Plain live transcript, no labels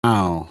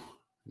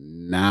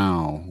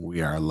Now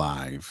we are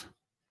live.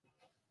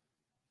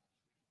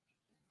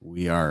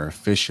 We are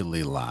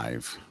officially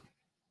live.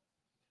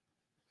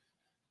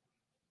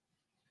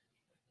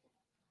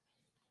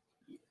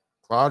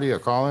 Claudia,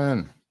 call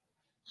in.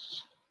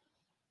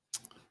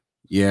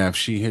 Yeah, if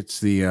she hits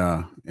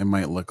the it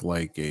might look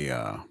like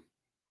a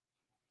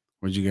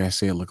what'd you guys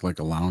say? It looked like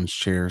a lounge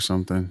chair or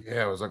something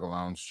Yeah, it was like a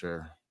lounge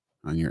chair.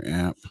 on your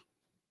app.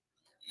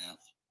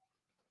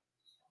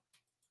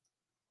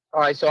 All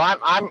right, so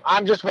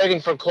I'm just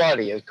waiting for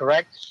Claudia,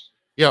 correct?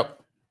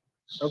 Yep.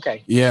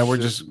 Okay. Yeah, we're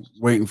just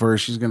waiting for her.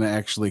 She's gonna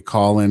actually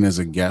call in as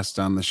a guest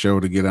on the show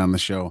to get on the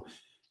show.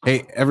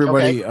 Hey,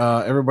 everybody,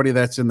 everybody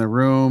that's in the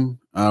room,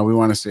 we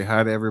want to say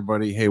hi to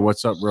everybody. Hey,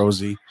 what's up,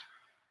 Rosie?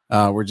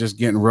 We're just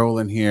getting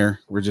rolling here.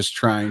 We're just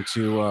trying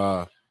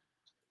to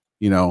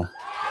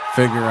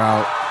figure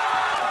out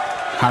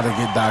how to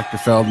get Dr.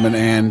 Feldman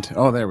and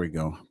there we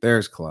go.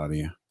 There's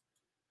Claudia.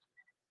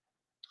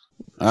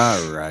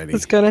 All righty.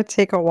 It's going to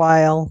take a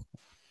while.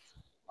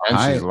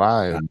 And she's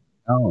live.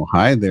 Oh,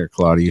 hi there,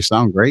 Claudia. You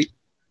sound great.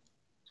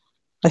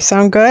 I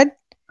sound good?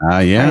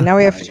 Yeah. Right, now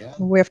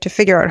we have to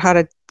figure out how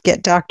to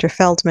get Dr.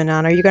 Feldman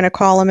on. Are you going to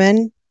call him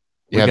in?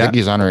 Yeah, I think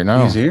he's on right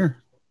now. He's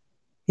here.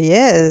 He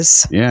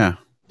is. Yeah.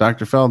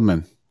 Dr.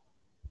 Feldman.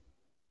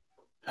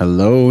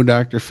 Hello,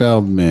 Dr.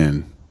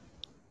 Feldman.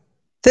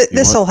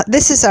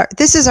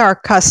 This is our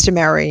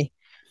customary.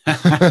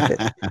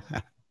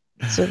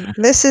 So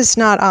this is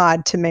not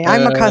odd to me.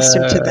 I'm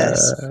accustomed to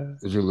this.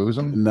 Did you lose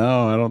him?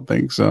 No, I don't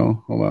think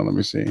so. Hold on, let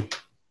me see.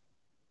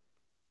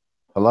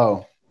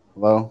 Hello.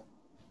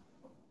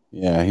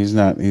 Yeah, he's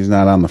not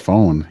on the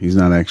phone. He's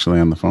not actually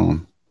on the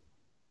phone.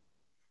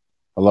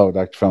 Hello,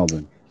 Dr.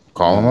 Feldman.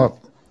 Call him up.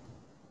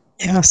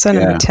 Yeah, send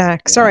him a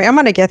text. Sorry, I'm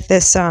going to get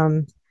this.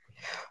 No,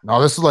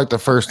 this is like the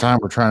first time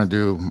we're trying to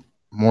do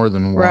more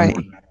than one. Right.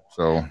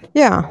 So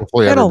yeah,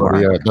 hopefully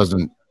everybody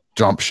doesn't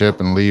jump ship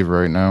and leave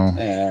right now.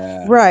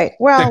 Right.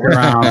 Well, stick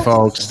around,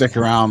 folks. Stick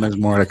around. There's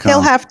more to come.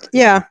 He'll have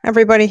to,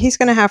 everybody. He's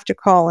going to have to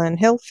call in.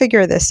 He'll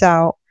figure this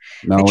out.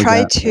 No,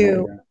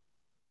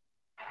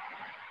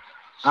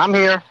 I'm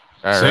here.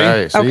 All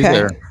right. So okay.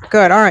 There.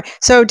 Good. All right.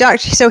 So,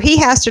 so he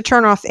has to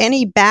turn off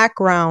any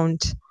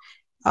background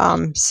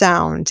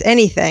sound,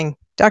 anything.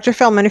 Dr.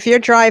 Feldman, if you're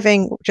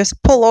driving,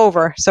 just pull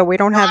over so we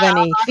don't have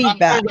any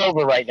feedback. I'm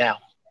over right now.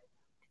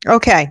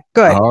 Okay.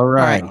 Good. All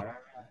right. All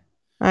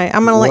right.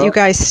 I'm going to let you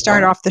guys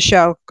start off the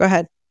show. Go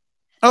ahead.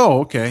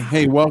 Oh, okay.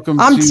 Hey, welcome.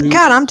 I'm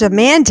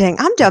demanding.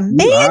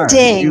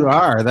 You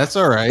are. That's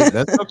all right.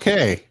 That's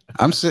okay.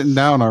 I'm sitting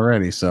down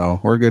already, so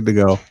we're good to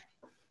go.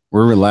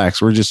 We're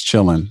relaxed. We're just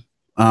chilling.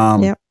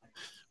 Yep.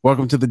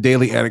 Welcome to the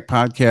Daily Addict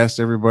Podcast,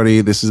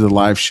 everybody. This is a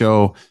live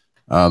show.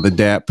 The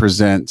DAP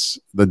presents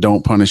the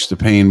Don't Punish the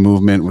Pain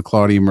movement with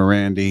Claudia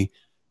Merandi.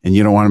 And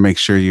you don't want to make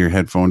sure your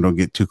headphone don't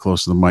get too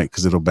close to the mic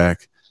because it'll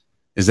back.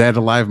 Is that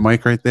a live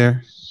mic right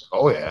there?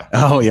 Oh, yeah.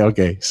 Oh, yeah.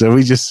 Okay. So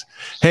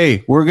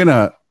we're going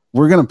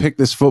to pick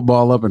this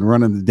football up and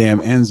run in the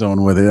damn end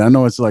zone with it. I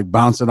know it's like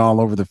bouncing all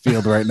over the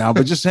field right now,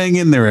 but just hang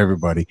in there,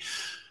 everybody.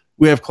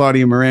 We have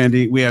Claudia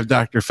Merandi. We have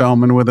Dr.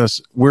 Feldman with us.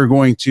 We're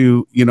going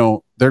to,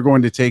 they're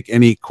going to take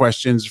any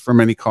questions from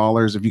any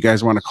callers. If you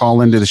guys want to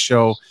call into the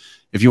show,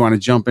 if you want to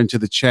jump into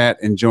the chat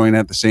and join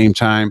at the same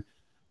time,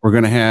 we're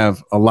going to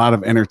have a lot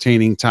of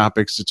entertaining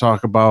topics to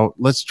talk about.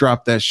 Let's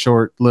drop that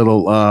short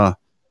little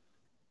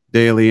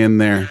daily in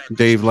there.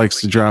 Dave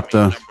likes to drop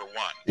the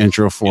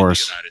intro for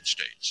us. United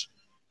States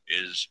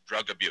is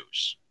drug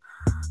abuse.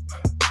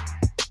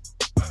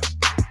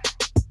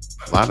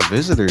 A lot of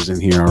visitors in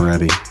here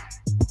already.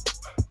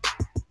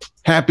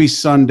 Happy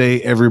Sunday,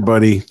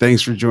 everybody.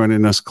 Thanks for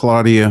joining us.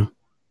 Claudia,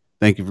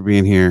 thank you for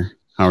being here.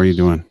 How are you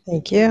doing?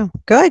 Thank you.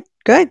 Good.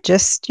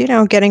 Just,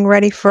 getting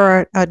ready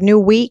for a new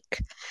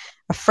week,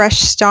 a fresh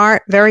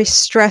start, very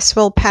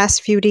stressful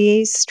past few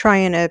days,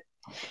 trying to,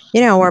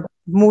 we're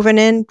moving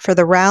in for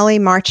the rally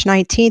March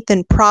 19th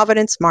in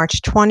Providence,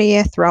 March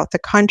 20th throughout the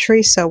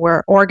country. So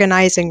we're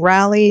organizing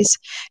rallies.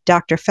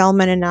 Dr.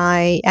 Feldman and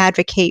I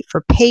advocate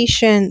for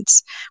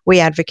patients. We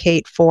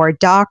advocate for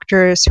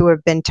doctors who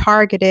have been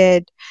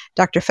targeted.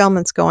 Dr.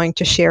 Feldman's going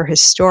to share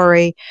his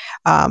story.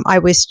 I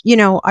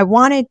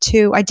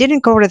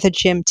didn't go to the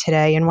gym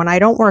today. And when I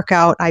don't work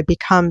out, I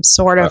become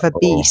sort of a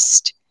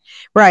beast.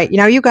 Right.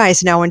 You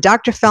guys know, and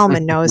Dr.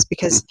 Feldman knows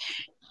because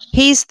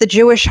he's the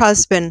Jewish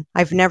husband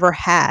I've never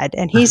had,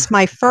 and he's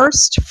my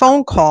first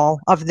phone call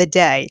of the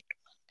day.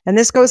 And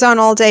this goes on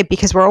all day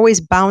because we're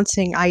always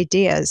bouncing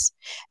ideas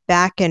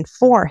back and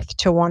forth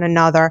to one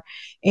another.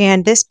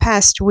 And this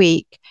past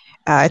week,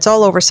 it's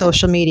all over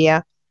social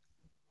media.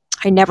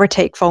 I never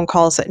take phone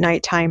calls at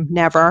nighttime,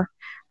 never,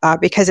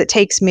 because it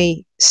takes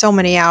me so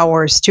many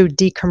hours to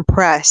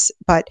decompress.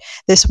 But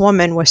this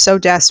woman was so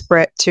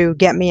desperate to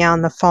get me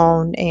on the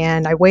phone,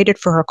 and I waited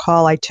for her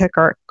call. I took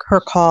her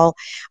call.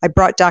 I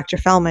brought Dr.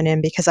 Feldman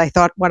in because I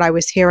thought what I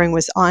was hearing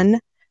was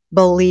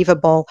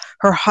unbelievable.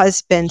 Her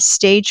husband,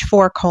 stage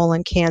 4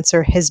 colon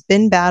cancer, has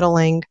been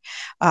battling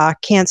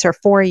cancer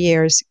 4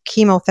 years,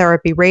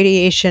 chemotherapy,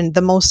 radiation,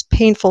 the most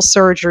painful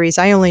surgeries.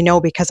 I only know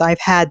because I've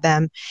had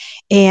them.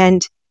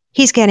 And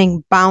he's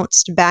getting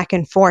bounced back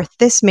and forth.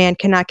 This man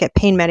cannot get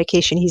pain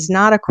medication. He's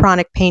not a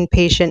chronic pain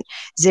patient,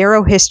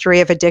 zero history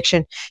of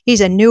addiction.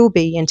 He's a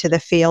newbie into the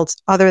fields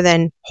other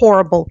than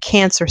horrible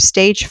cancer,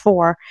 stage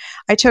 4.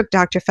 I took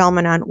Dr.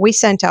 Feldman on. We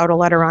sent out a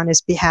letter on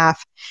his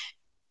behalf.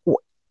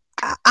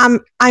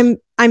 I'm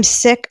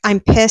sick. I'm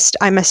pissed.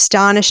 I'm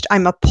astonished.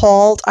 I'm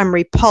appalled. I'm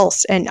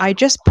repulsed. And I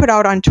just put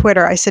out on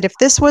Twitter, I said, if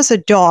this was a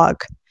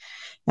dog,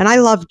 and I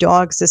love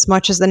dogs as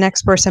much as the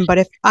next person, but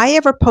if I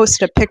ever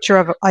posted a picture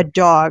of a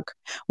dog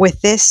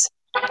with this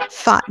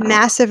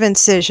massive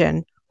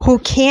incision who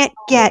can't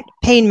get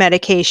pain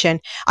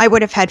medication, I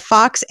would have had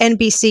Fox,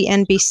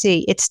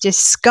 NBC. It's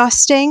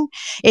disgusting.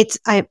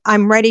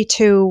 I'm ready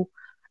to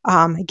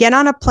get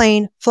on a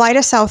plane, fly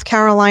to South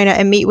Carolina,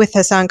 and meet with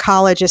this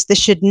oncologist. This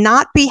should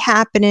not be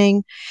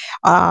happening.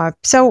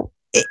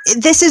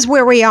 This is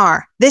where we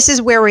are. This is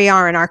where we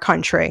are in our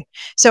country.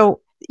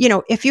 So,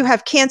 if you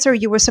have cancer,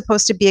 you were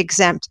supposed to be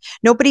exempt.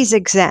 Nobody's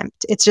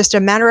exempt. It's just a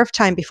matter of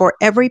time before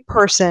every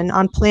person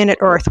on planet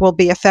Earth will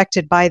be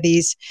affected by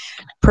these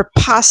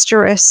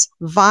preposterous,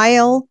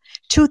 vile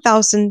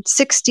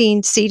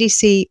 2016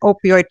 CDC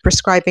opioid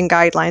prescribing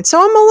guidelines. So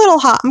I'm a little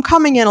hot. I'm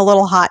coming in a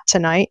little hot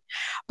tonight,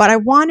 but I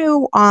want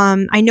to,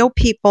 I know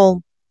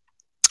people,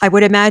 I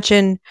would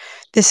imagine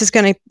this is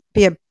going to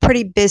be a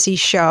pretty busy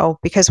show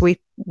because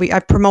I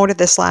promoted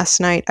this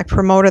last night. I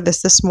promoted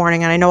this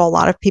morning, and I know a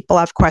lot of people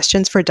have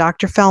questions for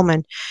Dr.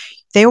 Feldman.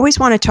 They always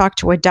want to talk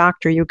to a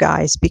doctor, you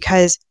guys,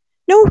 because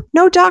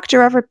no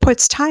doctor ever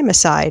puts time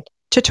aside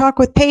to talk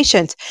with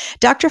patients.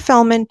 Dr.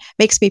 Feldman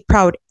makes me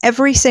proud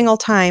every single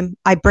time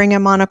I bring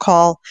him on a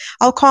call.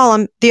 I'll call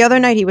him. The other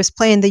night he was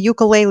playing the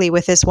ukulele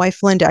with his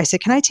wife, Linda. I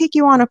said, can I take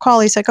you on a call?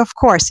 He's like, of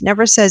course,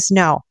 never says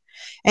no.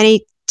 And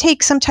he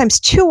takes sometimes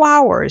 2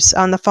 hours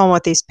on the phone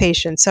with these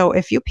patients. So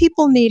if you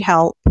people need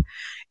help,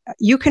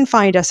 you can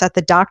find us at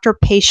the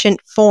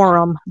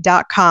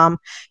drpatientforum.com.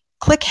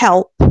 Click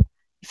help,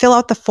 fill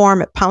out the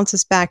form, it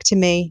bounces back to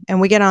me,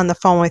 and we get on the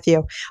phone with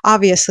you.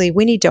 Obviously,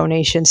 we need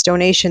donations.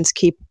 Donations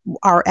keep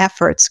our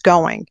efforts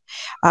going.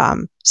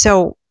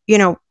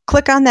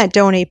 Click on that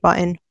donate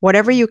button.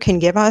 Whatever you can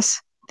give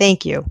us,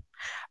 thank you.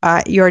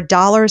 Your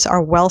dollars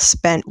are well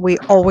spent. We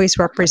always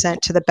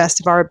represent to the best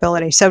of our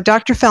ability. So,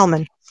 Dr.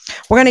 Feldman,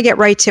 we're going to get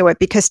right to it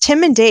because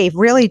Tim and Dave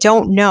really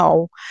don't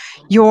know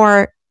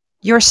your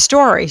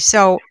story.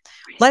 So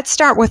let's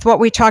start with what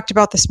we talked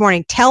about this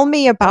morning. Tell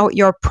me about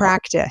your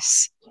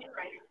practice.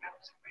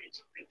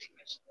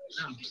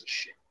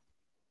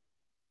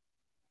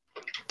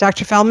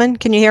 Dr. Feldman,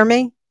 can you hear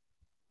me?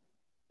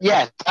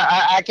 Yes,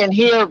 I can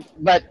hear,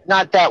 but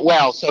not that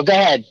well. So go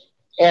ahead.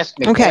 Ask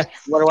me. Okay.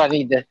 What do I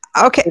need to?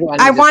 Okay.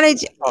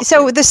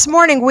 So this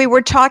morning we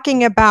were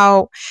talking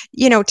about,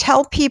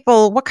 tell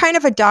people what kind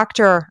of a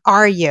doctor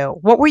are you?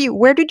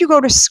 Where did you go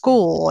to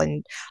school?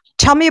 And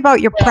tell me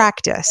about your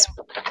practice.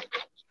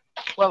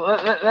 Well,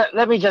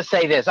 let me just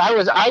say this. I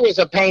was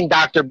a pain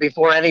doctor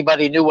before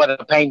anybody knew what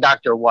a pain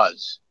doctor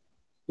was.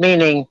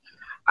 Meaning,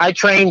 I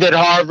trained at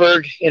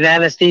Harvard in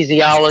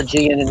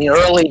anesthesiology, and in the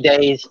early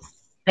days,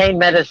 pain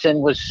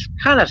medicine was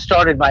kind of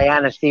started by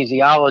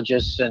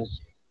anesthesiologists, and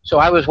so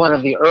I was one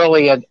of the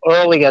early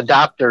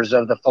adopters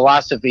of the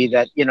philosophy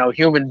that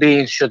human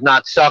beings should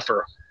not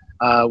suffer,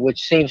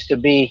 which seems to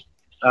be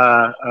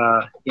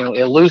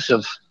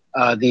elusive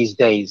these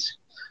days.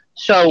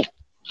 So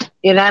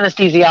in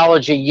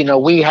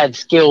anesthesiology, we had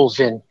skills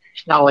in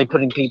not only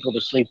putting people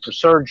to sleep for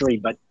surgery,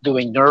 but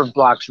doing nerve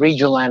blocks,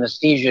 regional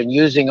anesthesia, and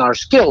using our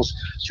skills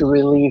to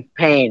relieve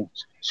pain.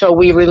 So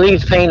we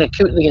relieved pain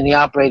acutely in the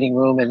operating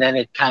room, and then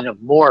it kind of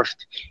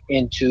morphed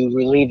into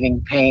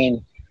relieving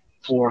pain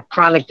for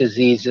chronic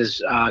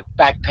diseases,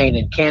 back pain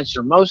and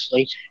cancer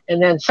mostly.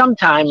 And then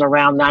sometime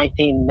around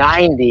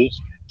 1990,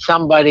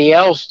 somebody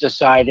else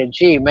decided,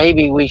 gee,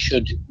 maybe we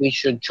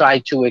should try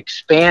to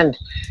expand,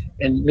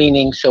 and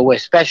meaning so a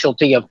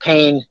specialty of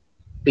pain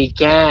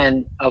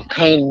medicine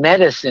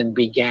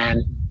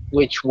began,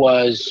 which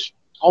was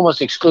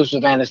almost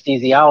exclusive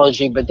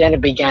anesthesiology, but then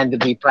it began to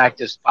be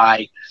practiced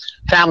by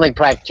family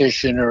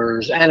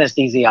practitioners,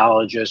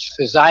 anesthesiologists,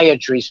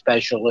 physiatry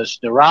specialists,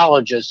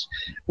 neurologists,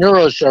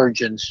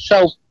 neurosurgeons.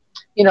 So,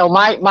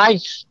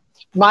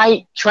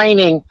 my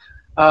training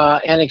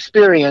and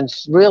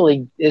experience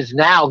really is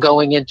now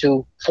going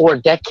into 4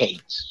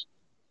 decades.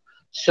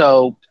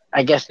 So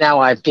I guess now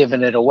I've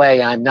given it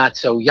away. I'm not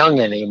so young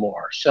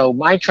anymore. So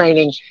my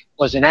training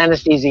was in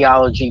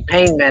anesthesiology,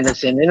 pain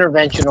medicine,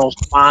 interventional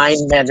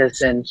spine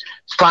medicine,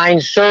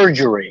 spine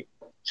surgery.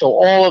 So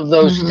all of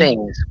those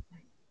things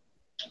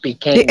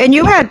became. And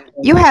you're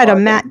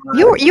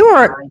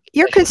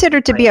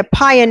considered to be a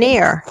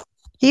pioneer.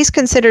 He's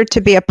considered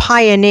to be a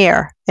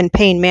pioneer in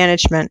pain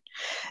management.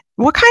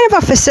 What kind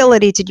of a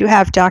facility did you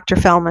have, Dr.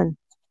 Feldman?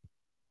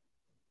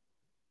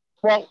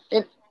 Well,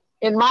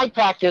 in my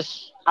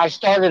practice, I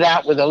started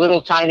out with a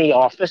little tiny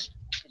office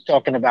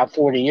talking about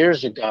 40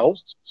 years ago.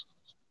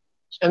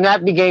 And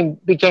that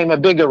became a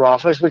bigger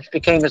office, which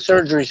became a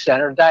surgery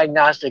center,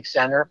 diagnostic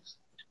center,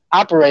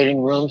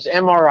 operating rooms,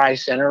 MRI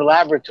center,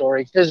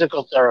 laboratory,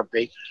 physical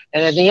therapy.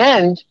 And at the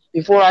end,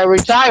 before I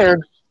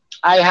retired,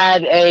 I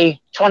had a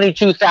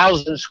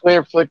 22,000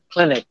 square foot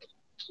clinic,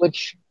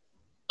 which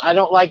I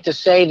don't like to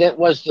say that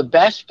was the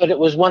best, but it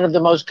was one of the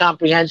most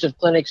comprehensive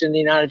clinics in the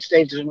United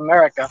States of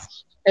America,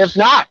 if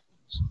not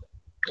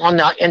on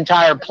the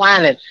entire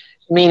planet,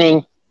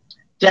 meaning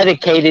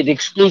dedicated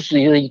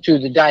exclusively to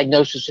the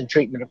diagnosis and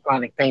treatment of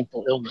chronic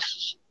painful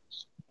illnesses.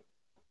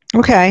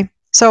 Okay.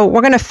 So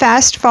we're going to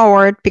fast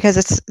forward because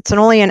it's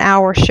only an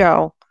hour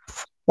show.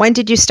 When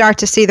did you start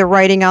to see the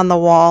writing on the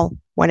wall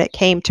when it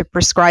came to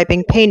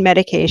prescribing pain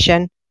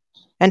medication?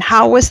 And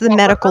how was the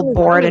medical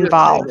board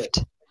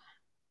involved?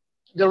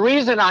 The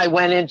reason I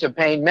went into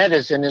pain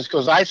medicine is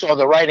because I saw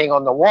the writing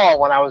on the wall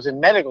when I was in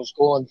medical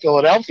school in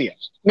Philadelphia.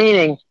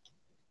 Meaning,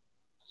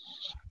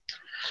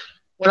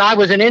 when I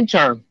was an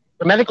intern,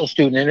 a medical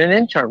student and an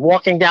intern,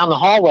 walking down the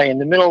hallway in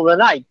the middle of the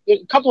night,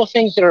 a couple of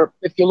things that are,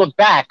 if you look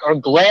back, are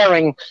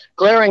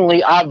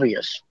glaringly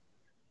obvious.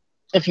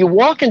 If you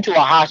walk into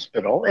a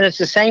hospital, and it's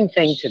the same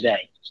thing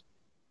today,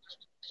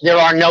 there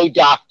are no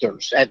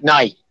doctors at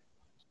night.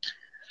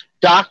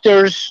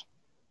 Doctors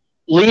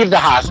leave the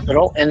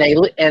hospital,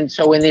 and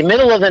so in the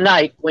middle of the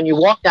night, when you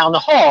walk down the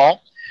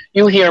hall,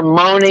 you hear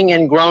moaning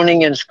and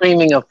groaning and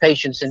screaming of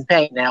patients in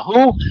pain. Now,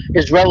 who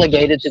is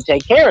relegated to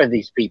take care of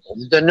these people?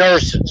 The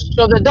nurses.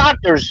 So the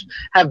doctors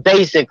have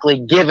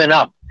basically given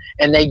up,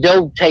 and they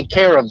don't take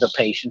care of the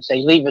patients.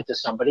 They leave it to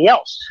somebody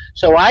else.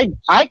 So I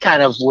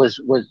kind of was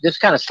this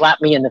kind of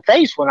slapped me in the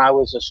face when I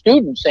was a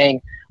student,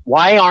 saying,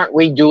 why aren't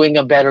we doing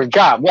a better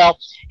job? Well,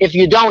 if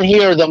you don't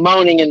hear the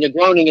moaning and the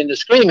groaning and the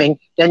screaming,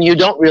 then you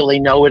don't really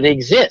know it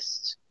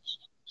exists.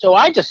 So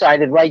I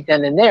decided right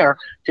then and there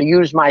to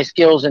use my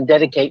skills and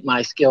dedicate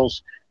my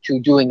skills to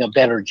doing a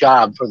better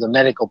job for the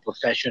medical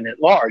profession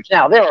at large.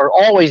 Now, there have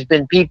always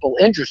been people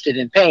interested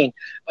in pain,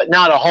 but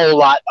not a whole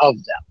lot of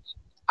them.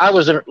 I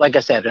was, like I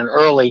said, an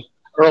early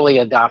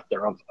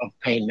adopter of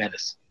pain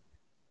medicine.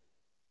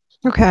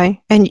 Okay.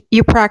 And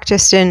you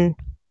practiced in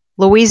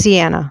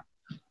Louisiana.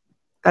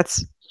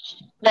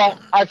 Well,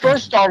 I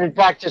first started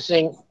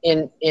practicing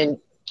in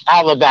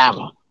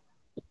Alabama.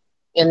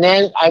 And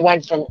then I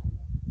went from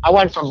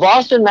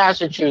Boston,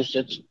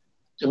 Massachusetts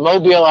to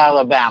Mobile,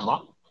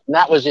 Alabama. And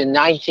that was in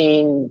let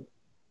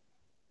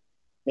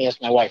me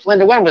ask my wife,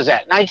 Linda, when was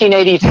that?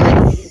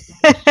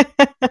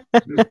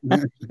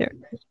 1983.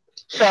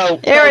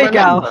 So there we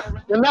go.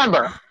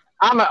 Remember,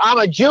 I'm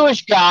a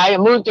Jewish guy. I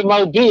moved to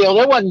Mobile.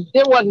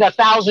 There wasn't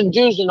 1,000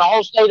 Jews in the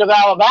whole state of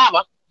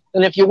Alabama.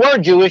 And if you were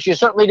Jewish, you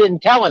certainly didn't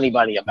tell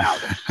anybody about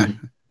it.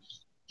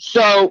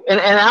 So, and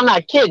I'm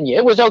not kidding you.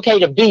 It was okay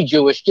to be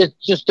Jewish,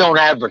 just don't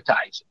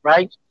advertise it,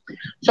 right?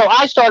 So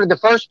I started the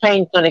first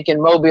pain clinic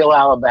in Mobile,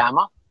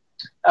 Alabama.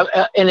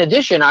 In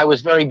addition, I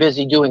was very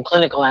busy doing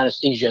clinical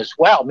anesthesia as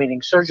well,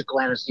 meaning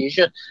surgical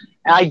anesthesia.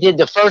 I did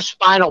the first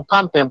spinal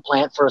pump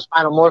implant for a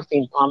spinal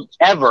morphine pump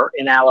ever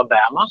in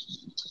Alabama.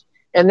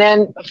 And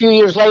then a few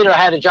years later, I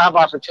had a job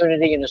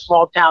opportunity in a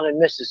small town in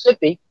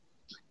Mississippi.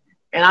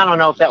 And I don't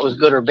know if that was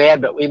good or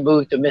bad, but we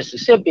moved to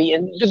Mississippi.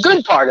 And the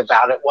good part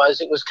about it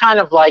was kind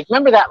of like,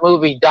 remember that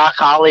movie Doc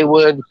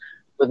Hollywood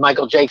with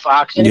Michael J.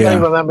 Fox? Anybody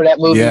remember that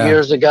movie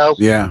years ago?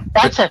 Yeah.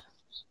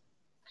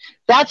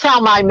 That's how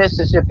my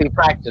Mississippi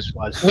practice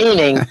was,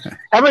 meaning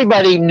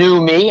everybody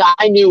knew me.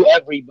 I knew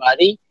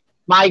everybody.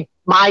 My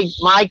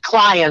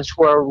clients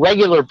were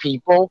regular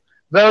people,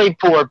 very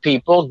poor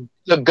people,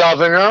 the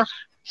governor,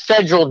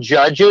 federal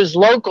judges,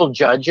 local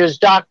judges,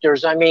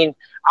 doctors. I mean,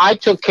 I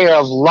took care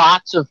of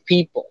lots of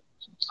people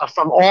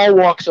from all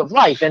walks of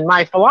life. And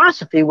my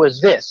philosophy was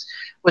just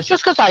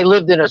because I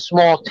lived in a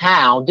small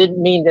town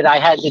didn't mean that I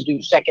had to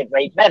do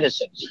second-rate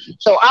medicine.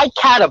 So I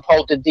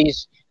catapulted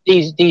these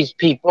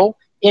people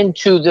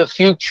into the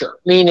future,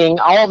 meaning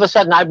all of a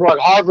sudden I brought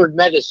Harvard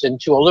medicine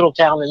to a little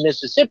town in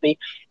Mississippi,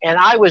 and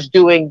I was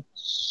doing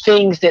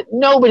things that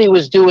nobody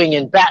was doing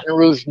in Baton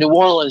Rouge, New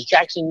Orleans,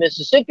 Jackson,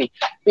 Mississippi,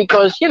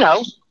 because,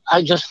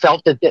 I just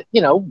felt that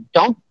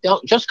don't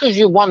just because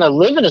you want to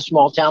live in a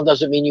small town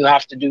doesn't mean you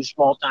have to do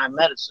small time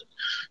medicine.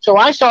 So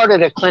I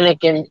started a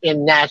clinic in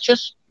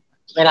Natchez,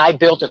 and I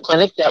built a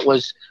clinic that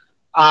was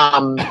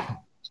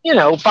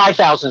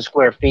 5,000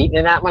 square feet.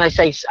 And that, when I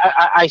say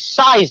I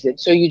sized it,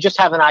 so you just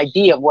have an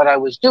idea of what I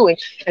was doing.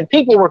 And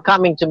people were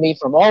coming to me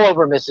from all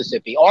over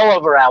Mississippi, all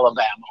over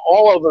Alabama,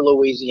 all over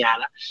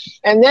Louisiana.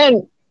 And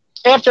then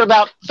after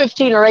about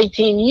 15 or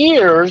 18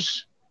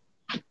 years,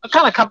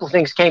 a couple of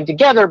things came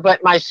together.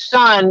 But my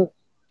son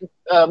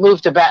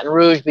moved to Baton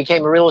Rouge,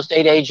 became a real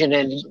estate agent.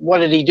 And what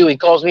did he do? He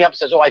calls me up and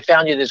says, "Oh, I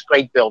found you this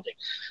great building."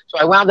 So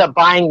I wound up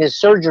buying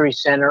this surgery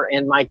center,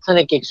 and my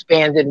clinic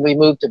expanded. And we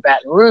moved to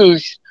Baton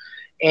Rouge.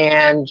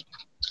 And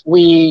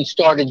we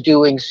started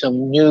doing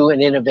some new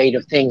and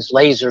innovative things,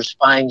 laser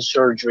spine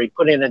surgery,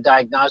 put in a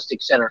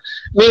diagnostic center,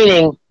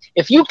 meaning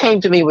if you came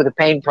to me with a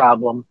pain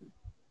problem,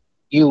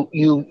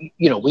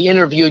 we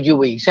interviewed you,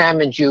 we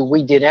examined you,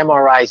 we did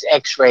MRIs,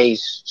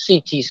 X-rays,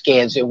 CT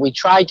scans, and we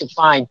tried to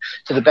find,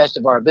 to the best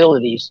of our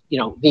abilities,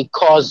 the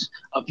cause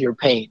of your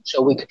pain,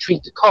 so we could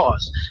treat the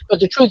cause. But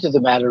the truth of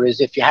the matter is,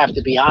 if you have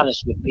to be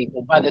honest with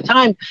people, by the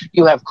time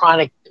you have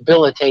chronic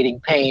debilitating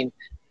pain,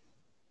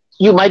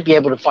 you might be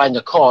able to find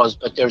the cause,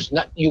 but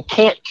you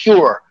can't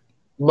cure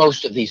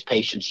most of these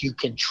patients. You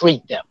can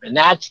treat them. And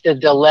that's the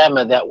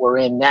dilemma that we're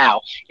in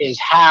now, is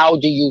how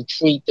do you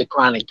treat the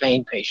chronic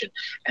pain patient?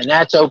 And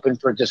that's open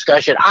for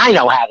discussion. I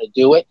know how to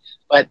do it,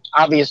 but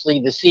obviously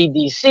the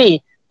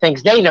CDC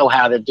thinks they know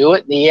how to do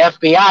it. The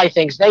FBI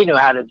thinks they know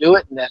how to do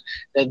it. And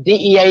the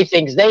DEA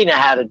thinks they know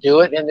how to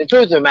do it. And the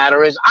truth of the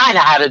matter is, I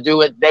know how to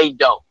do it. They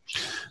don't.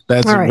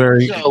 That's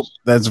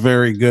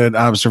very good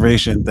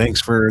observation.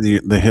 Thanks for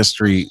the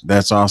history.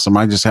 That's awesome.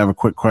 I just have a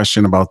quick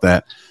question about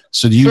that.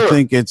 So do you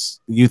think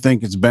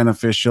it's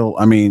beneficial?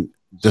 I mean,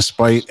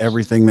 despite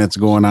everything that's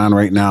going on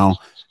right now,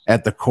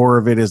 at the core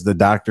of it is the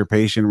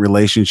doctor-patient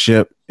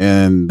relationship,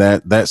 and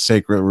that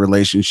sacred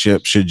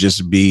relationship should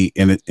just be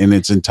in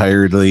its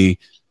entirety.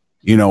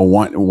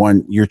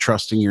 One, you're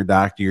trusting your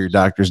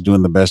doctor's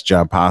doing the best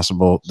job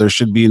possible. There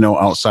should be no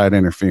outside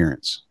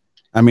interference.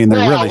 I mean,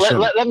 there really should.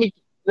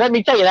 Let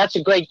me tell you, that's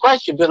a great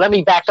question, but let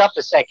me back up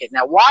a second.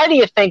 Now, why do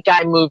you think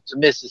I moved to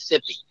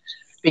Mississippi?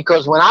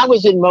 Because when I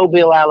was in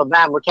Mobile,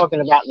 Alabama, we're talking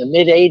about in the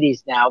mid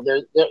 80s now,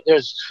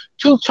 there's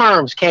two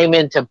terms came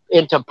into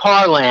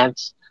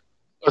parlance,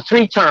 or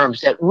three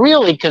terms that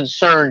really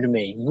concerned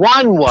me.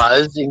 One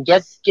was, and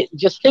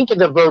just think of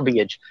the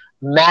verbiage,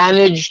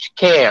 managed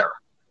care.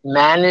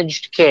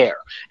 Managed care.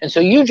 And so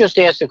you just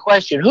asked the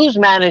question, who's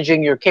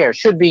managing your care?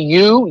 Should be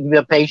you,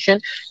 the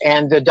patient,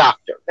 and the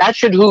doctor. That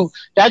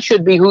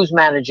should be who's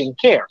managing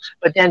care.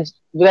 But then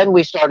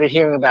we started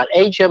hearing about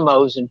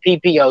HMOs and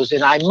PPOs,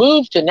 and I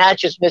moved to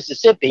Natchez,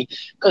 Mississippi,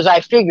 because I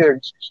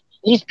figured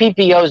these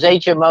PPOs,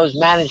 HMOs,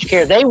 managed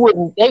care,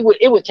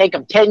 it would take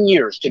them 10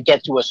 years to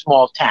get to a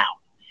small town.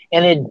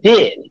 And it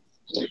did.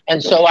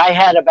 And so I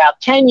had about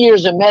 10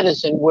 years of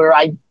medicine where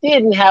I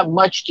didn't have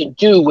much to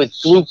do with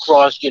Blue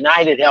Cross,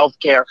 United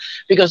Healthcare,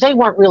 because they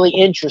weren't really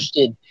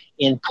interested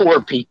in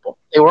poor people.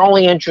 They were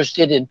only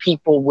interested in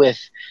people with,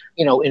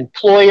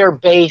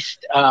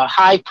 employer-based,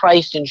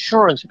 high-priced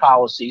insurance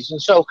policies.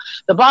 And so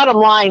the bottom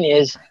line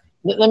is,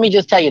 let me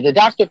just tell you, the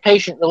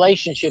doctor-patient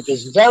relationship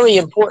is very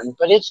important,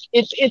 but it's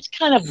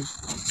kind of,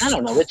 I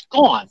don't know, it's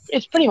gone.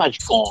 It's pretty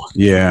much gone.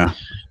 Yeah.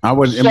 I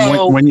would.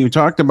 So, when you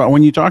talked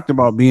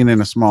about being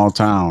in a small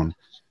town,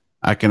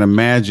 I can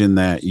imagine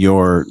that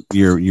your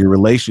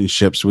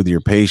relationships with your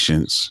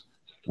patients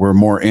were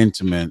more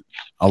intimate,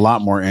 a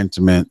lot more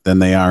intimate than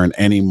they are in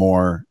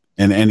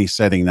any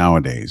setting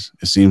nowadays.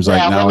 It seems like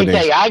nowadays.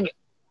 Let me tell you,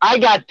 I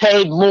got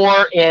paid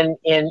more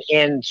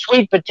in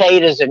sweet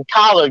potatoes and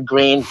collard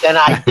greens than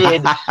I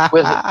did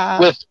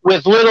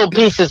with little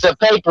pieces of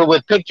paper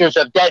with pictures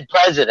of dead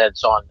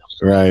presidents on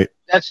them. Right.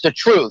 That's the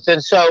truth.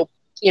 And so,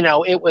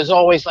 it was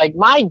always like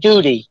my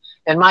duty,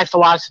 and my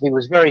philosophy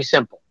was very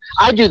simple.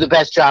 I do the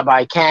best job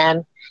I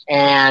can,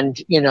 and,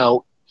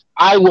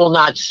 I will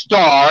not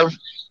starve,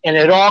 and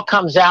it all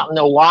comes out in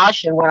the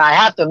wash. And when I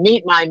have to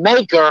meet my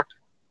maker,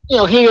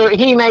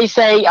 he may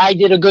say I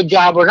did a good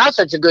job or not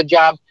such a good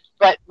job.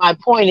 But my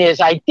point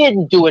is, I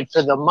didn't do it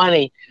for the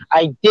money.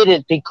 I did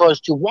it because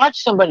to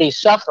watch somebody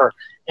suffer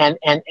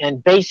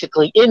and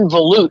basically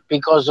involute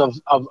because of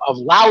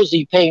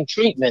lousy pain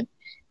treatment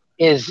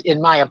is,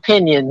 in my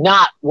opinion,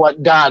 not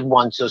what God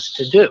wants us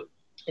to do.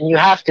 And you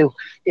have to,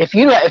 if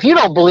you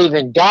don't believe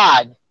in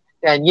God,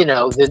 then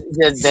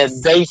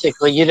then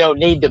basically you don't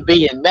need to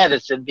be in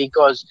medicine,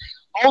 because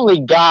only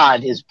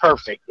God is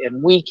perfect,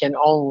 and we can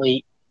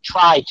only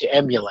try to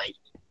emulate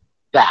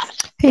that.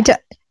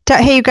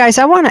 Hey, you guys,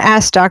 I want to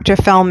ask Dr.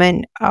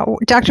 Feldman.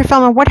 Dr.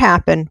 Feldman, what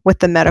happened with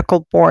the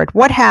medical board?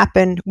 What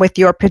happened with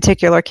your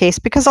particular case?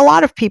 Because a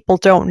lot of people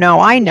don't know.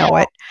 I know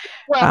it.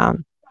 Well,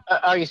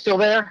 are you still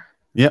there?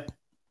 Yep.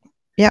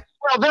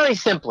 Well, very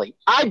simply,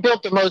 I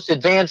built the most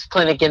advanced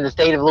clinic in the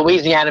state of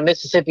Louisiana,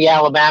 Mississippi,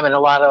 Alabama, and a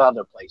lot of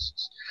other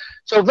places.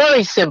 So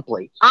very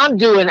simply, I'm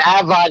doing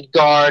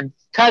avant-garde,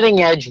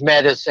 cutting-edge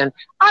medicine.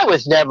 I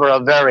was never a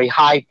very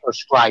high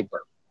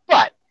prescriber.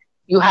 But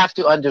you have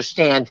to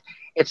understand,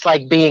 it's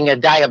like being a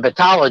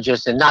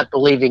diabetologist and not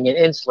believing in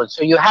insulin.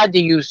 So you had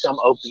to use some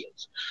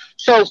opiates.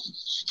 So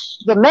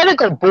the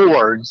medical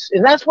boards,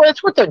 and that's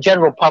what the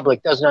general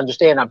public doesn't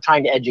understand. I'm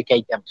trying to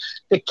educate them.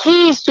 The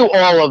keys to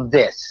all of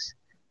this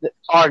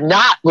are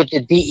not with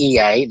the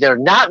DEA. They're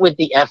not with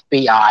the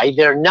FBI.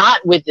 They're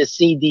not with the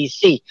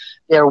CDC.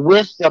 They're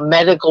with the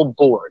medical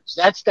boards.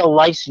 That's the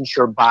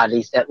licensure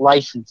bodies that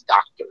license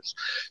doctors.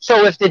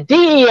 So if the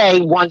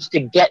DEA wants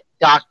to get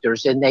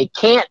doctors and they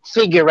can't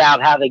figure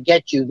out how to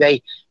get you,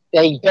 they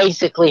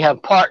basically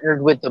have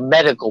partnered with the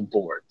medical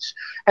boards.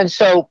 And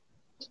so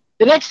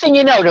the next thing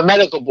you know, the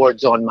medical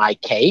board's on my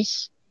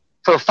case.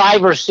 For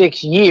 5 or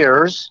 6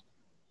 years,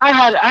 I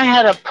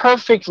had a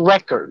perfect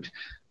record.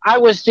 I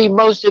was the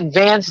most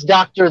advanced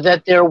doctor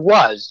that there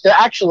was.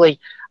 Actually,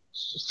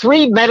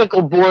 3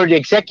 medical board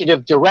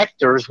executive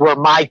directors were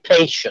my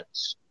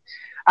patients.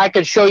 I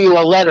could show you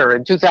a letter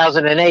in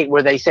 2008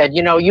 where they said,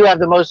 you have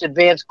the most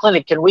advanced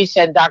clinic. Can we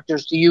send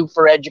doctors to you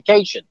for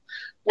education?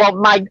 Well,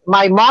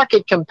 my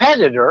market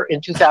competitor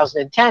in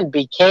 2010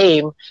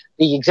 became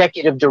the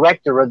executive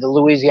director of the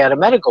Louisiana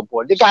Medical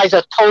Board. The guy's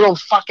a total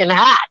fucking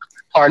hack,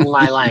 pardon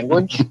my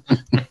language.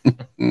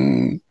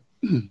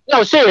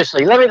 No,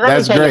 seriously, let me tell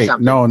you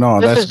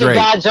something. This is the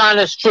God's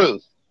honest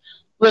truth.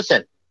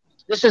 Listen,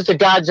 this is the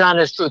God's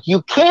honest truth.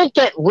 You can't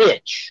get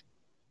rich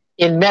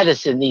in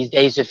medicine these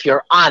days if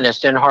you're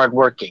honest and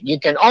hardworking. You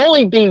can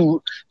only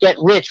get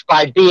rich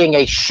by being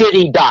a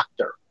shitty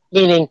doctor,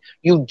 meaning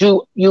you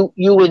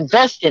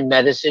invest in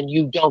medicine,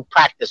 you don't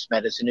practice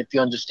medicine, if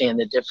you understand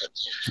the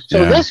difference.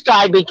 So this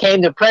guy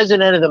became the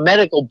president of the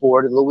medical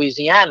board of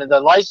Louisiana, the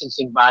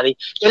licensing body.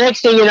 The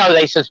next thing you know,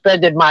 they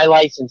suspended my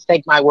license,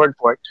 take my word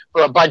for it,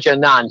 for a bunch of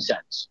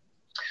nonsense.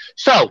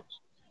 So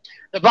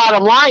the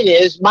bottom line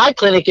is my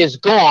clinic is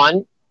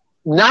gone.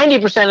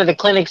 90% of the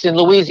clinics in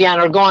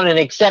Louisiana are gone, and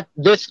except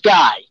this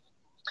guy.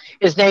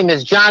 His name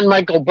is John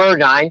Michael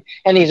Burdine,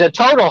 and he's a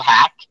total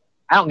hack.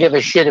 I don't give a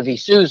shit if he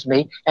sues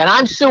me. And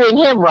I'm suing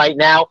him right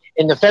now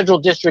in the federal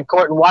district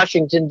court in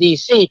Washington,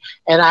 D.C.,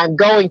 and I'm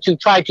going to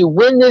try to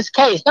win this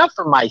case, not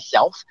for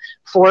myself,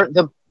 for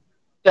the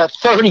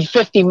 30,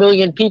 50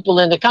 million people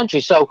in the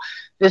country. So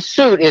this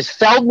suit is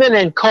Feldman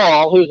and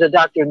Call, who's a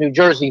doctor in New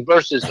Jersey,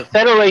 versus the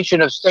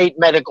Federation of State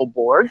Medical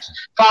Boards.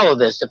 Follow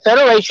this. The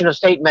Federation of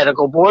State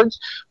Medical Boards,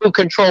 who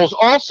controls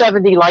all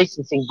 70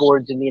 licensing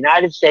boards in the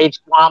United States,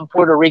 Guam,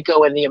 Puerto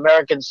Rico, and the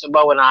American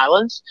Samoan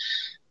Islands.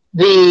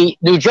 The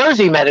New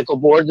Jersey Medical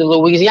Board, the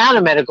Louisiana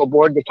Medical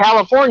Board, the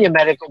California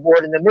Medical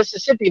Board, and the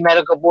Mississippi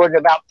Medical Board, and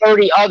about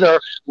 30 other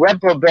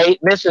reprobate,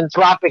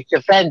 misanthropic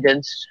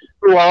defendants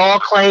who are all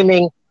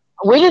claiming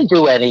we didn't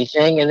do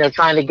anything, and they're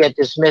trying to get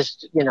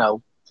dismissed,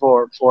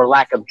 for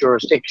lack of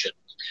jurisdiction.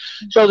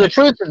 So the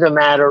truth of the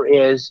matter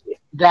is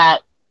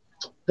that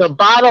the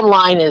bottom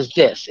line is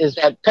this, is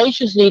that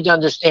patients need to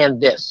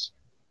understand this,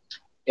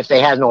 if they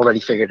hadn't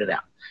already figured it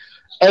out.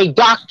 A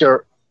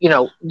doctor,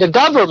 the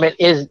government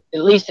is,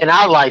 at least in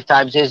our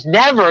lifetimes, is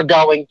never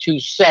going to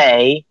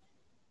say,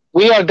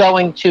 we are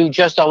going to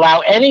just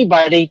allow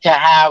anybody to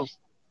have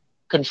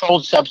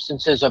controlled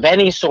substances of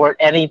any sort,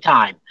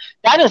 anytime.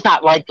 That is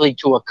not likely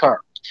to occur.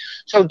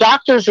 So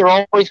doctors are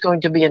always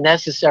going to be a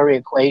necessary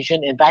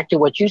equation. And back to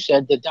what you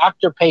said, the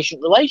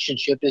doctor-patient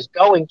relationship is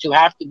going to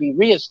have to be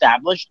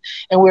reestablished.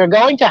 And we're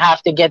going to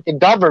have to get the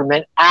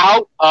government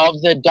out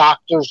of the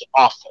doctor's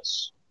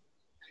office.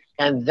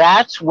 And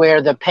that's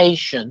where the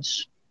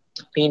patients,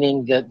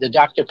 meaning the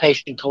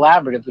doctor-patient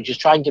collaborative, which is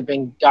trying to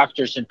bring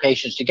doctors and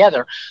patients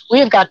together, we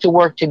have got to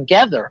work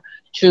together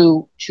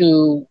to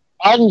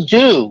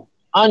undo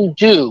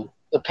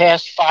the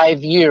past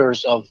 5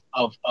 years of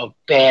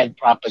bad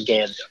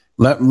propaganda.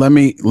 Let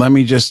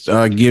me just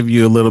give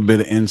you a little bit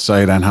of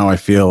insight on how I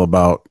feel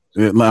about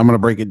it. I'm going to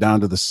break it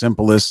down to the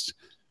simplest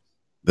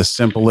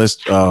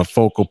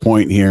focal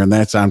point here, and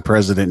that's on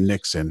President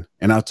Nixon.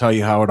 And I'll tell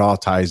you how it all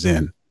ties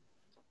in.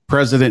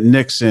 President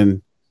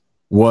Nixon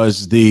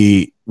was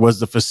the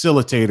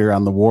facilitator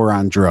on the war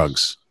on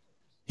drugs.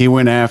 He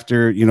went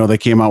after, they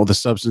came out with the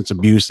Substance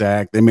Abuse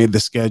Act. They made the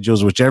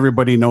schedules, which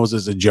everybody knows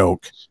is a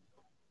joke.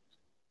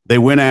 They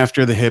went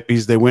after the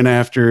hippies. They went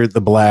after the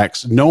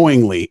blacks,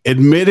 knowingly,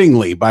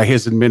 admittingly by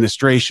his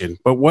administration.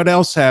 But what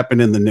else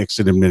happened in the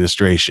Nixon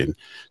administration?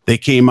 They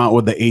came out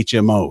with the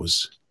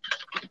HMOs.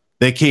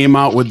 They came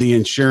out with the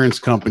insurance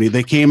company.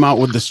 They came out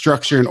with the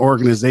structure and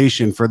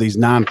organization for these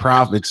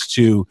nonprofits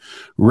to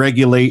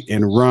regulate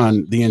and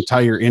run the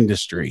entire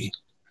industry.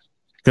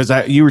 Because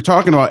you were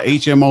talking about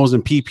HMOs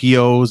and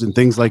PPOs and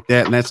things like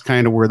that, and that's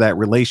kind of where that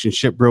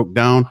relationship broke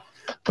down.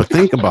 But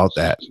think about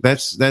that.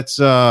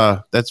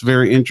 That's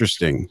very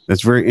interesting.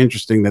 That's very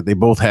interesting that they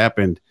both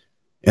happened,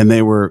 and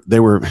they were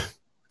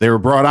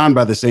brought on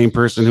by the same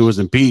person who was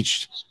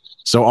impeached.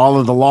 So all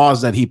of the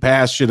laws that he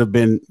passed should have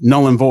been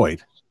null and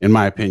void, in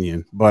my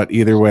opinion. But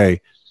either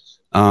way,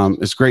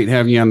 it's great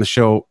having you on the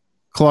show,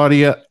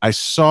 Claudia. I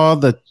saw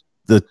the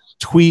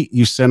tweet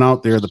you sent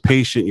out there, the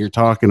patient you're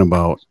talking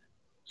about.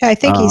 Yeah, I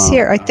think he's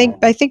here. I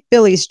think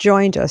Billy's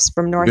joined us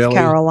from North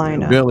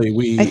Carolina. Billy,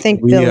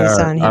 Billy's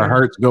on here. Our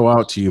hearts go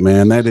out to you,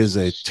 man. That is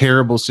a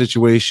terrible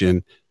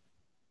situation.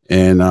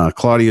 And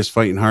Claudia's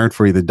fighting hard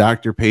for you. The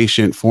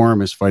doctor-patient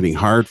forum is fighting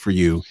hard for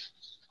you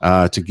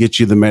to get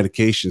you the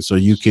medication so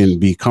you can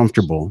be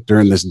comfortable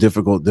during this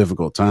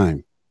difficult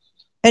time.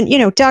 And,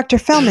 Dr.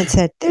 Feldman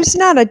said, there's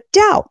not a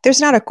doubt.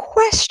 There's not a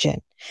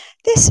question.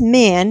 This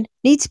man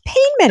needs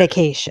pain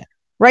medication.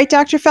 Right,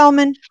 Dr.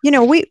 Feldman?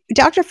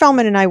 Dr.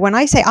 Feldman and I, when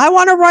I say, I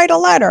want to write a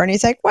letter, and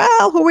he's like,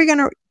 well, who are we going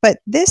to, but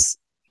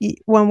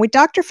when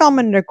Dr.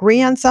 Feldman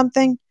agree on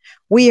something,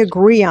 we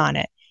agree on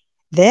it.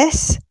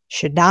 This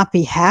should not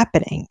be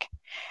happening.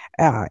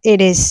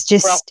 It is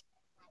just,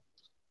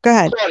 go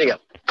ahead. Claudia.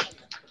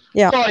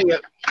 Yeah. Claudia,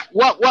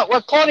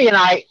 what Claudia and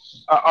I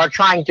are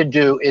trying to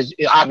do is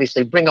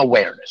obviously bring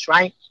awareness,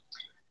 right?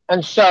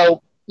 And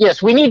so,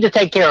 yes, we need to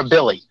take care of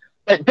Billy.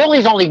 But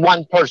Billy's only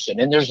one person,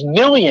 and there's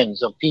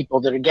millions of people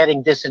that are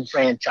getting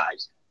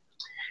disenfranchised.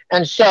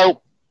 And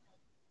so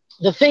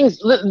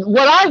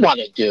what I want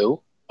to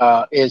do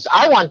is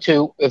I want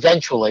to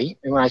eventually,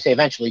 and when I say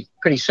eventually,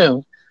 pretty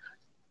soon,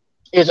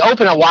 is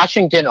open a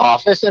Washington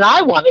office, and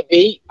I want to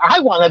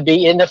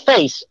be in the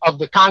face of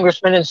the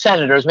congressmen and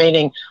senators,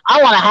 meaning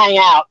I want to hang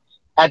out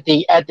at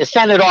the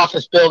Senate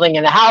office building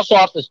and the House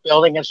office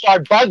building and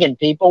start bugging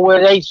people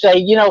where they say,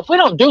 if we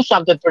don't do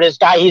something for this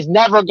guy, he's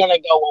never going to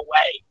go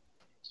away.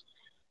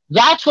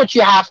 That's what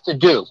you have to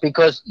do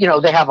because,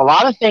 they have a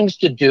lot of things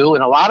to do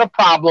and a lot of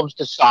problems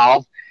to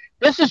solve.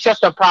 This is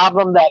just a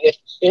problem that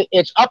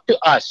it's up to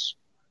us,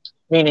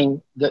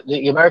 meaning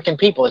the American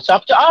people, it's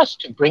up to us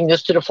to bring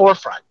this to the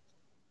forefront.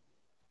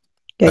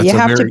 Yeah, you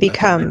have to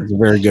become. That's a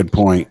very good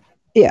point.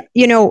 Yeah,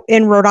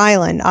 in Rhode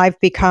Island, I've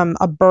become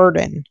a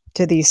burden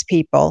to these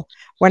people.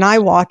 When I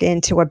walk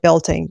into a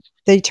building,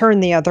 they turn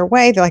the other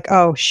way. They're like,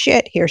 oh,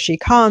 shit, here she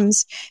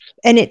comes.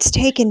 And it's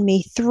taken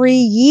me 3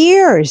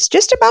 years,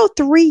 just about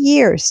 3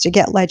 years to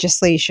get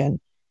legislation.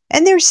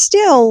 And there's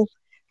still,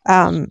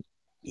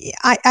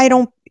 I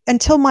don't,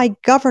 until my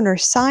governor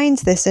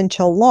signs this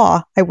into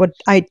law,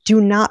 I do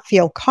not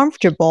feel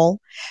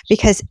comfortable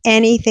because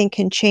anything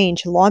can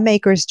change.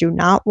 Lawmakers do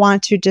not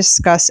want to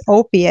discuss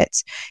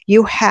opiates.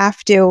 You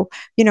have to,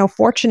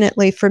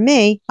 fortunately for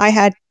me,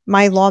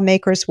 my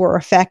lawmakers were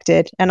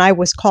affected and I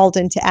was called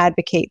in to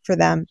advocate for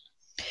them.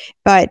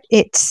 But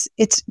it's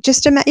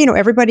just,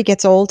 everybody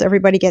gets old,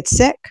 everybody gets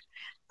sick.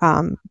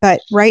 But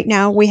right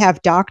now we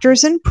have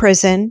doctors in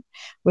prison.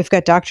 We've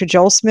got Dr.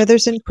 Joel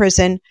Smithers in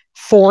prison,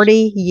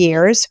 40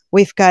 years.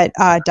 We've got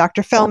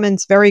Dr.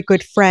 Feldman's very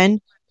good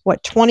friend,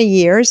 20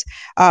 years.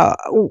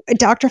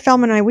 Dr.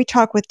 Feldman and I, we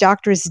talk with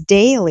doctors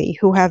daily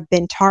who have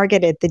been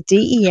targeted. The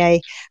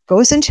DEA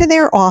goes into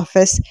their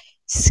office,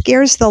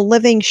 scares the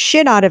living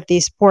shit out of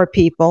these poor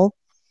people.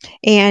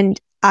 And,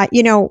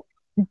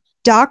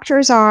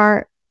 doctors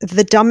are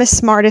the dumbest,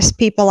 smartest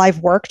people I've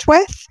worked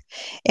with.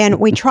 And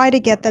we try to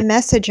get the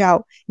message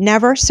out.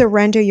 Never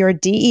surrender your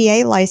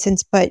DEA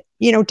license. But,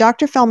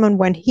 Dr. Feldman,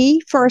 when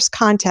he first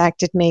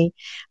contacted me,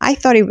 I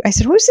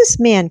said, who's this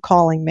man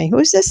calling me?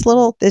 Who's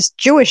this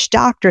Jewish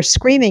doctor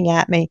screaming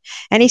at me?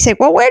 And he said,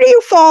 well, where do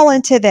you fall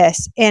into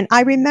this? And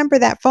I remember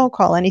that phone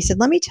call. And he said,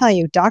 let me tell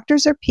you,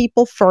 doctors are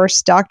people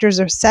first. Doctors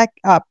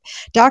are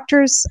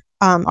doctors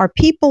are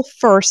people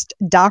first,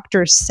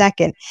 doctors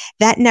second.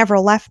 That never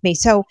left me.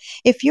 So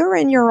if you're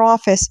in your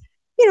office,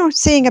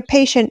 seeing a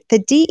patient, the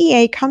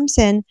DEA comes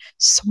in,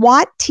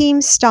 SWAT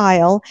team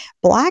style,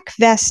 black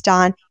vest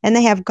on, and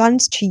they have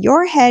guns to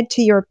your head,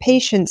 to your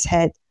patient's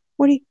head.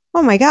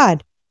 Oh my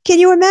God. Can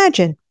you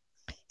imagine?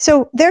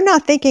 So they're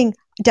not thinking,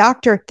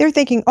 doctor, they're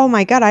thinking, oh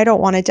my God, I don't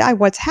want to die.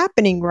 What's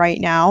happening right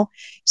now?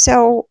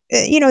 So,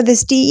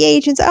 this DEA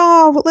agent's,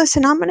 oh,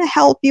 listen, I'm going to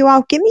help you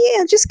out.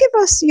 Just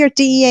give us your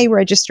DEA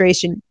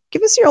registration.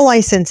 Give us your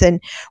license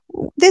and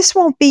this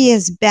won't be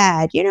as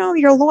bad.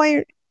 Your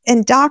lawyer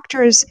and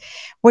doctors,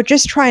 we're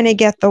just trying to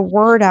get the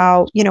word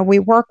out. We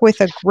work with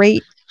a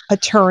great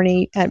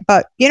attorney,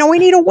 but we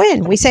need a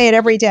win. We say it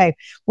every day.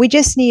 We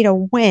just need a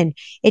win.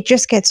 It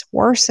just gets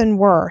worse and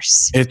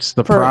worse. It's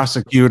the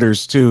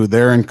prosecutors too.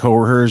 They're in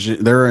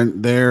coercion.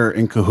 They're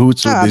in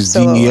cahoots with this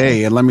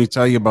DEA. And let me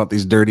tell you about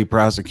these dirty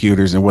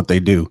prosecutors and what they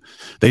do.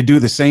 They do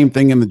the same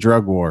thing in the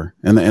drug war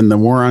and the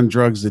war on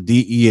drugs. The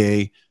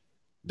DEA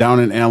down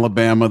in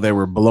Alabama, they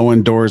were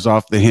blowing doors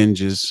off the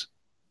hinges,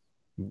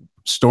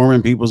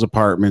 storming people's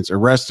apartments,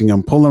 arresting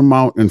them, pulling them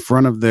out in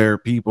front of their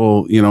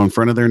people, in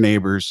front of their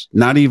neighbors,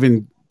 not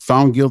even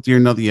found guilty or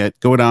nothing yet.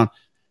 Go down,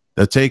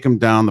 they'll take them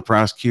down. The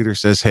prosecutor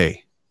says,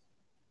 hey,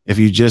 if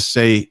you just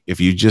say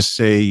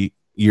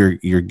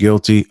you're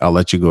guilty, I'll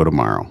let you go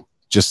tomorrow.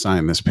 Just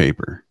sign this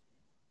paper.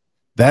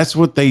 That's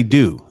what they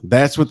do.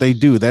 That's what they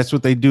do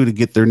to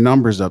get their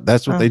numbers up.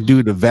 That's what they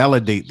do to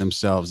validate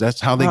themselves.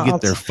 That's how they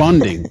get their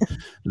funding.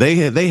 They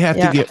have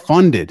to get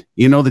funded.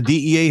 The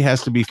DEA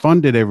has to be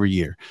funded every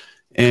year.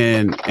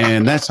 And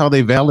that's how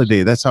they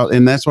validate. That's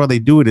why they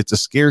do it. It's a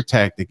scare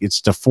tactic.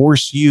 It's to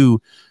force you.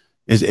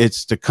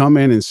 It's to come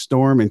in and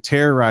storm and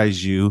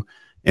terrorize you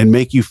and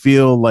make you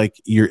feel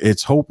like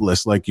it's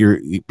hopeless.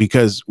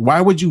 Because why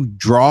would you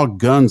draw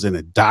guns in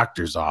a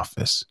doctor's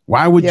office?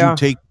 Why would you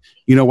take,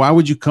 why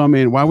would you come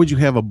in? Why would you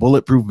have a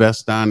bulletproof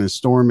vest on and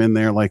storm in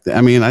there like that?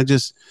 I mean,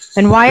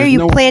 and why are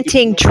you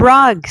planting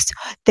drugs?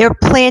 They're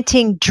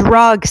planting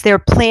drugs. They're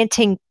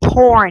planting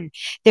porn.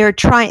 They're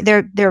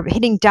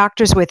hitting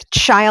doctors with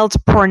child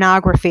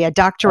pornography. A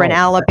doctor in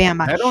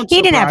Alabama. That don't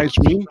surprise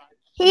me.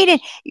 He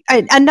did.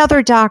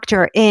 Another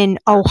doctor in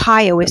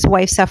Ohio, his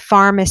wife's a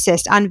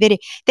pharmacist, on video.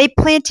 They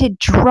planted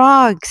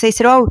drugs. They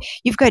said, "Oh,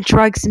 you've got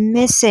drugs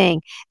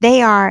missing."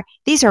 These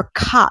are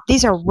cops.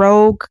 These are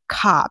rogue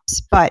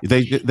cops. But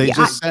they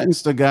just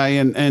sentenced a guy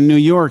in New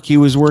York. He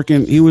was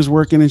working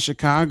in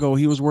Chicago.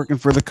 He was working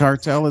for the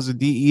cartel as a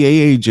DEA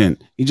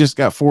agent. He just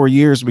got 4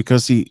 years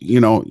because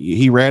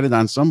he ratted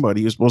on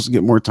somebody. He was supposed to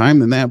get more time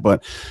than that.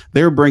 But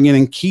they're bringing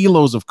in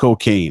kilos of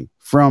cocaine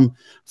from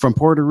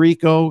Puerto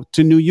Rico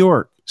to New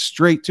York,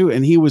 straight to it.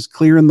 And he was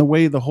clearing the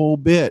way the whole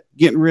bit,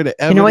 getting rid of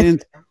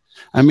evidence.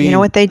 You know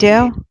what they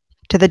do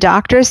to the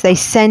doctors? They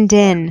send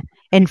in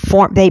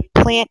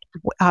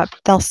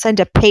they'll send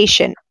a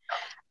patient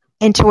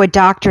into a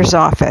doctor's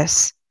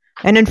office,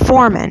 an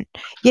informant,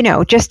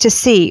 just to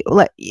see.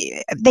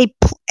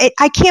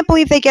 I can't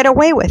believe they get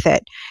away with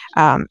it.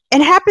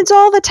 It happens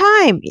all the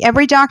time.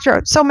 Every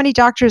doctor, so many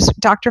doctors,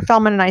 Dr.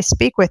 Feldman and I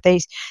speak with, they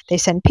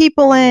send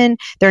people in.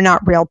 They're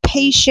not real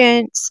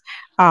patients.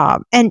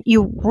 And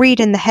you read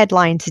in the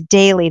headlines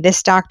daily,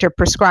 this doctor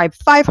prescribed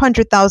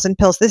 500,000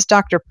 pills. This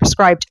doctor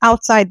prescribed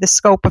outside the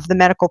scope of the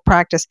medical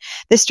practice,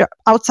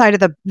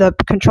 outside of the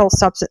controlled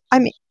substance. I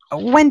mean,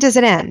 when does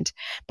it end?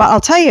 But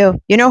I'll tell you,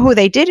 who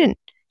they didn't.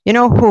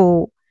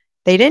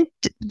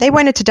 They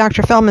went into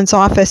Dr. Feldman's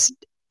office.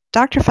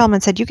 Dr. Feldman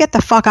said, "You get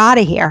the fuck out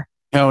of here."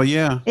 Hell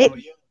yeah.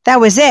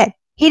 That was it.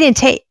 He didn't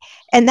take,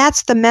 and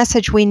that's the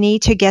message we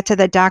need to get to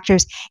the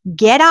doctors.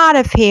 Get out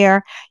of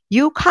here.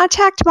 You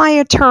contact my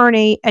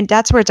attorney, and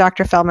that's where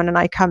Dr. Feldman and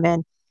I come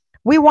in.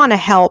 We want to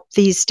help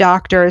these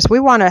doctors. We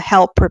want to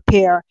help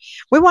prepare.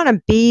 We want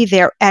to be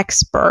their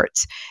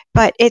experts.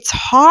 But it's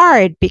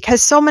hard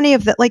because so many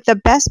of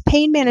the best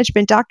pain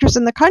management doctors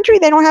in the country,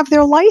 they don't have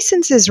their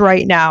licenses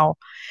right now.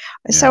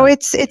 Yeah. So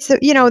it's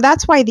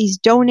that's why these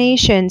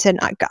donations, and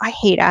I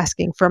hate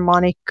asking for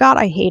money. God,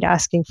 I hate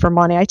asking for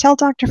money. I tell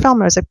Dr.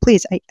 Feldman, I was like,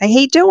 please, I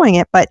hate doing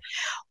it, but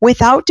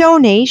without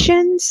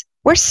donations,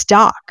 we're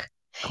stuck.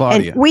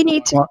 Claudia, and we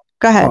need to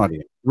go ahead.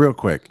 Claudia, real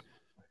quick.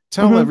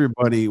 Tell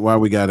everybody why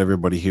we got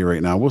everybody here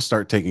right now. We'll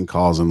start taking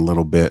calls in a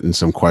little bit and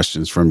some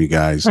questions from you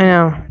guys. I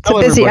know.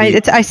 It's busy.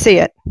 I see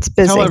it. It's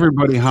busy. Tell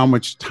everybody how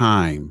much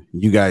time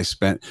you guys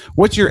spent.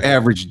 What's your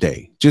average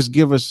day? Just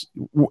give us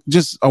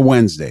just a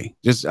Wednesday.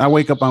 I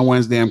wake up on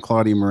Wednesday. I'm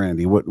Claudia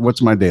Merandi.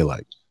 What's my day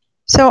like?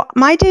 So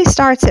my day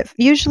starts at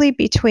usually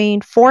between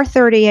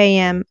 4:30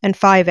 a.m. and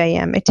 5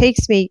 a.m. It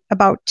takes me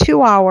about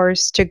 2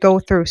 hours to go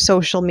through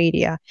social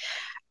media.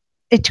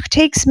 It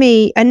takes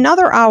me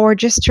another hour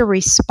just to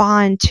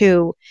respond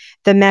to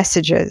the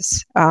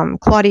messages.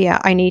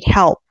 Claudia, I need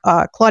help.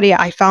 Claudia,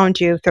 I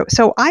found you.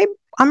 So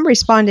I'm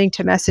responding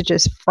to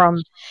messages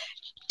from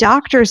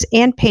doctors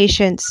and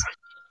patients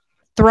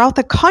throughout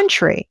the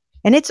country,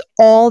 and it's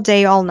all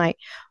day, all night.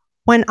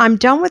 When I'm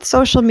done with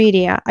social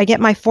media, I get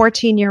my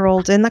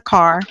 14-year-old in the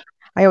car.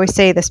 I always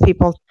say this,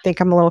 people think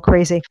I'm a little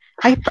crazy.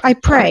 I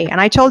pray, and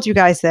I told you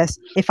guys this.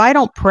 If I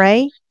don't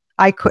pray,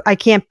 I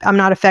can't, I'm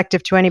not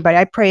effective to anybody.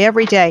 I pray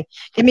every day.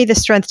 Give me the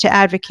strength to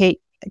advocate.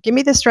 Give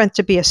me the strength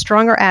to be a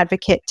stronger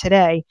advocate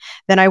today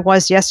than I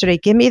was yesterday.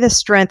 Give me the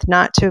strength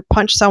not to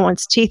punch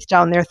someone's teeth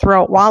down their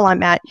throat while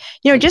I'm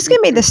just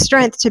give me the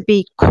strength to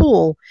be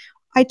cool.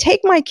 I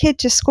take my kid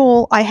to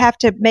school. I have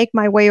to make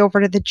my way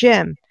over to the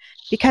gym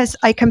because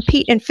I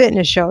compete in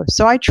fitness shows.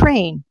 So I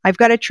train. I've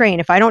got to train.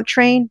 If I don't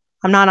train,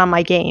 I'm not on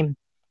my game.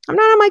 I'm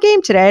not on my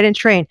game today. I didn't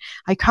train.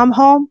 I come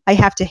home. I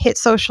have to hit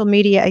social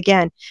media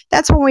again.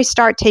 That's when we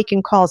start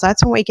taking calls.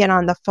 That's when we get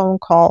on the phone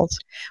calls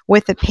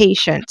with the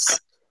patients.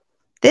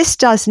 This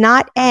does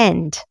not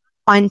end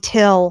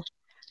until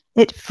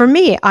for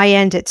me, I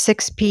end at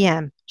 6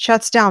 p.m.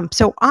 Shuts down.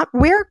 So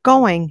we're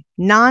going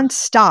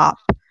nonstop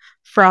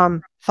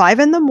from 5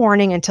 in the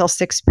morning until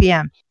 6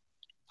 p.m.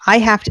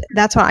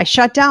 That's when I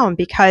shut down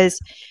because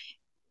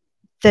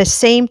the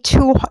same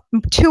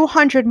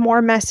 200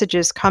 more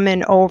messages come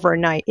in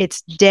overnight.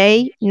 It's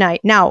day, night.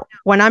 Now,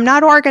 when I'm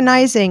not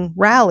organizing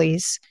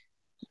rallies,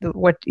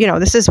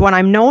 this is what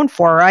I'm known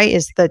for, right?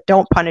 Is the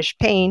don't punish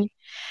pain.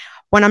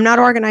 When I'm not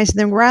organizing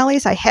the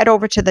rallies, I head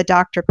over to the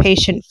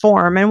doctor-patient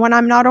forum. And when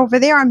I'm not over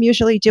there, I'm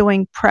usually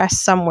doing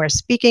press somewhere,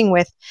 speaking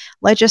with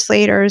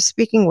legislators,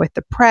 speaking with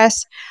the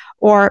press,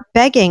 or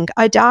begging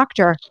a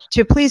doctor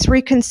to please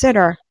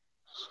reconsider.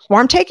 Or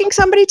I'm taking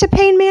somebody to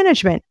pain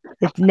management.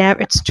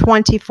 It's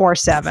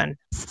 24/7.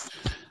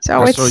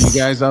 So you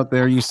guys out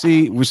there, you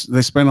see,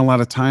 they spend a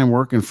lot of time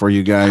working for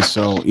you guys.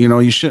 So,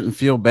 you shouldn't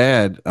feel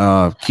bad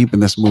keeping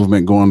this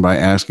movement going by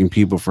asking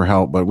people for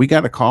help. But we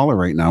got a caller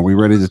right now. We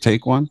ready to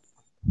take one?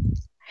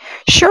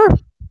 Sure.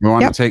 We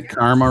want to take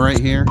Karma right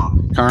here.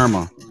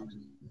 Karma,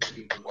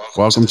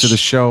 welcome to the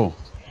show.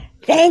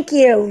 Thank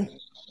you.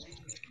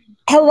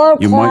 Hello,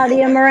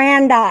 Claudia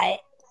Merandi.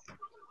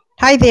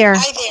 Hi there.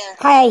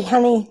 Hi,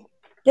 honey.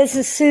 This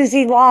is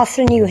Susie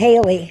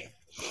Lawson-Haley.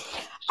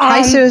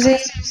 Hi, Susie.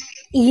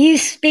 You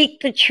speak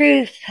the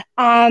truth.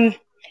 I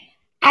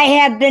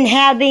have been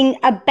having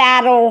a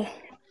battle,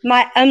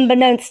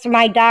 unbeknownst to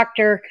my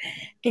doctor.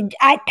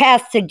 I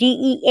passed a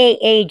DEA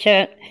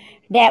agent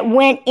that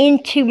went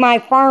into my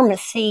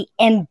pharmacy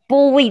and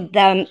bullied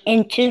them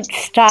into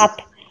stop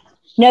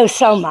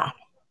Nosoma.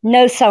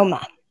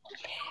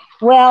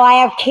 Well, I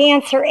have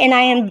cancer and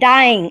I am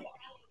dying.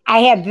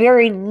 I have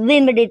very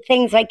limited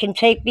things I can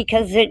take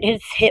because it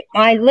has hit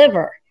my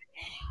liver.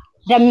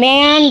 The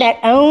man that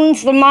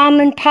owns the mom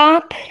and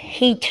pop,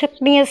 he took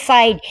me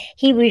aside.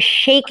 He was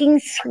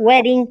shaking,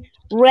 sweating,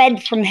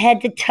 red from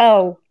head to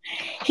toe.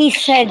 He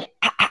said,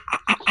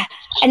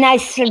 and I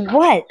said,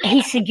 what?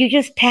 He said, you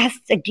just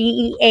passed a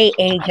DEA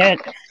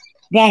agent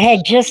that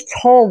had just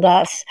told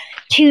us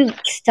to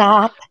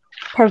stop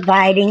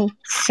providing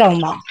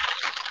Soma.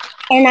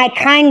 And I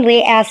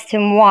kindly asked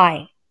him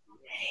why.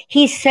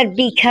 He said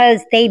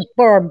because they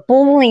were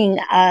bullying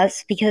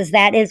us, because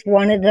that is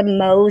one of the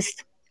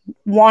most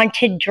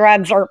wanted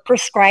drugs or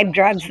prescribed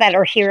drugs that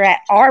are here at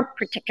our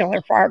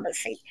particular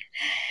pharmacy.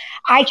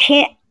 I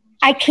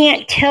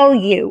can't tell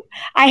you.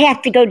 I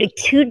have to go to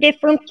 2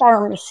 different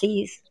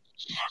pharmacies.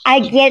 I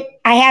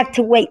have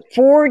to wait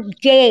 4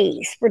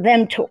 days for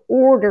them to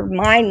order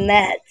my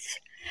meds.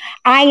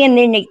 I am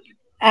in a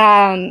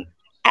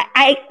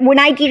when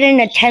I get in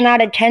a 10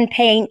 out of 10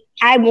 pain,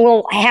 I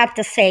will have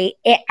to say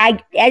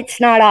it's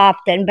not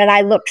often, but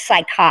I look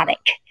psychotic,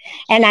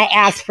 and I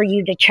ask for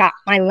you to chop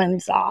my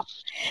limbs off.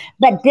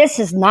 But this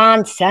is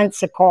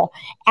nonsensical.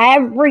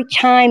 Every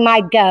time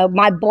I go,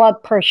 my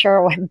blood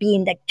pressure will be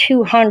in the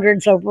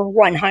 200s over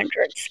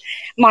 100s.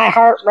 My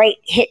heart rate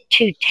hit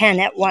 210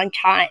 at one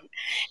time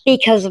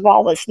because of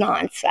all this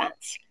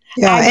nonsense.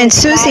 Yeah, and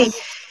Susie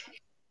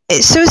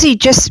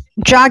just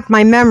jogged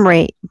my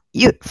memory.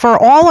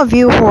 For all of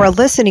you who are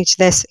listening to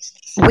this,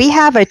 we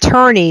have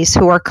attorneys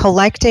who are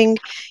collecting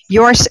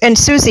yours. And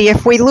Susie,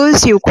 if we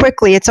lose you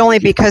quickly, it's only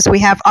because we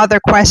have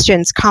other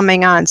questions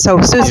coming on. So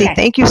Susie, Okay.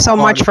 thank you so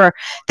much for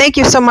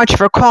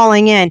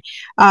calling in.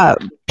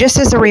 Just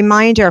as a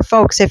reminder,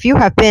 folks, if you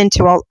have been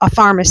to a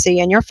pharmacy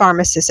and your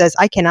pharmacist says,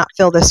 I cannot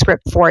fill the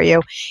script for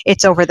you,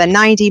 it's over the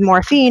 90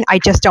 morphine, I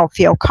just don't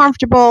feel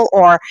comfortable,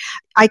 or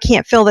I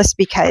can't fill this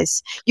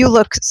because you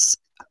look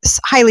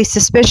highly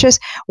suspicious,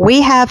 we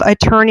have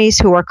attorneys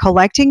who are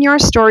collecting your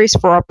stories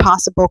for a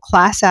possible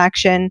class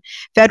action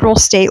federal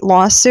state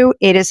lawsuit.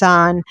 It is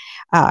on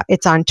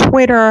it's on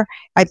Twitter.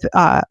 I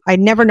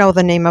never know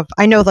the name of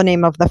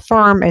the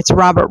firm. It's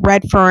Robert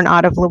Redfern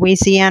out of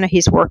Louisiana.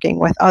 He's working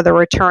with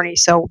other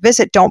attorneys. So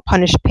visit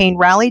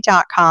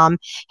don'tpunishpainrally.com.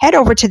 Head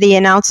over to the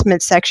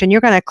announcement section. You're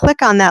going to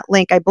click on that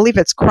link. I believe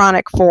it's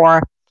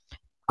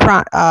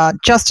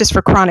Justice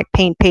for Chronic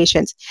Pain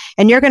Patients,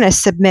 and you're going to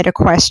submit a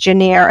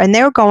questionnaire, and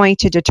they're going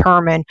to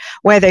determine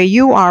whether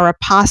you are a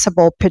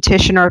possible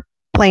petitioner,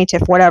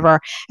 plaintiff, whatever.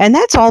 And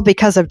that's all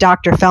because of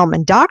Dr.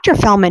 Feldman. Dr.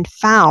 Feldman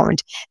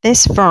found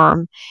this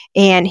firm,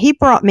 and he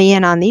brought me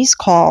in on these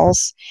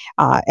calls.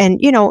 And,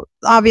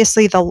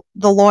 obviously the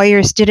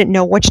lawyers didn't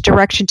know which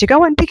direction to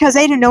go in because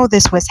they didn't know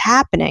this was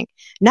happening.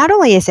 Not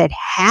only is it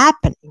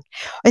happening,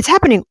 it's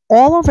happening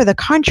all over the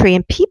country.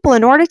 And people,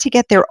 in order to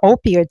get their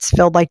opioids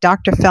filled, like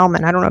Dr.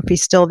 Feldman, I don't know if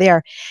he's still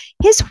there,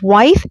 his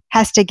wife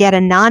has to get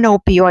a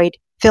non-opioid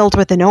filled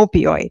with an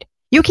opioid.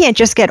 You can't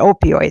just get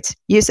opioids.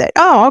 You said,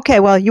 oh, okay,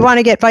 well, you want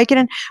to get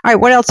Vicodin? All right,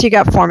 what else you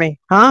got for me?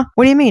 Huh?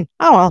 What do you mean?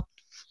 Oh, well,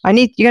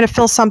 you're going to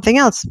fill something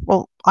else.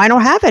 Well, I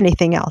don't have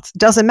anything else. It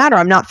doesn't matter.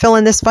 I'm not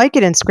filling this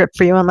Vicodin script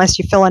for you unless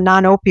you fill a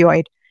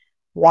non-opioid.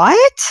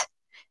 What?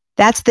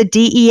 That's the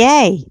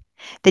DEA.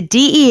 The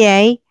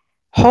DEA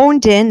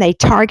honed in. They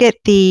target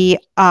the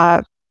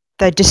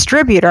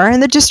distributor,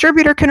 and the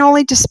distributor can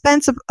only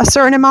dispense a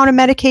certain amount of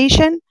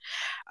medication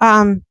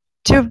to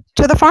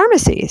the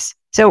pharmacies.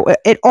 So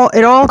it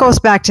all goes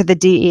back to the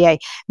DEA.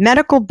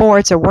 Medical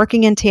boards are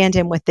working in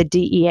tandem with the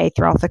DEA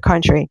throughout the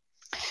country.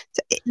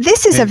 So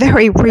this is a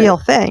very real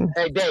thing.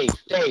 Hey, Dave,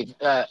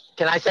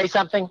 can I say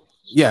something?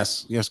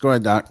 Yes, go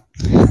ahead, Doc.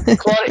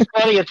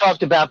 Claudia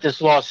talked about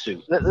this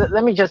lawsuit.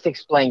 Let me just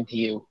explain to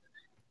you,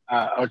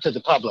 or to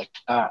the public.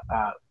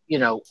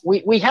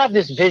 We have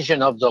this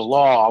vision of the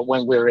law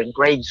when we're in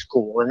grade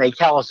school, and they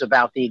tell us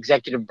about the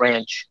executive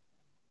branch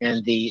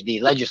and the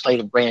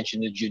legislative branch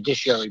and the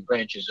judiciary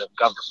branches of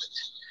government.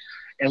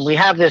 And we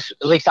have this,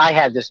 at least I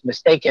had this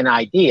mistaken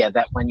idea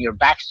that when your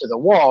back's to the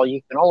wall,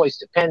 you can always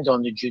depend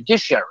on the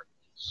judiciary.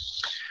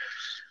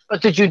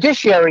 But the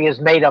judiciary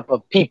is made up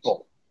of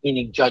people,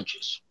 meaning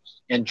judges,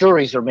 and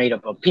juries are made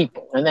up of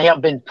people, and they have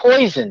been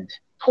poisoned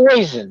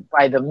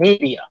by the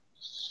media.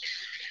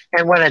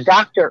 And when a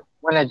doctor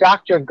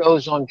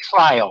goes on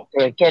trial,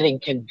 they're getting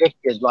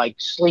convicted like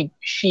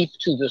sheep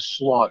to the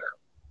slaughter.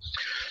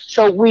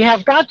 So we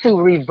have got to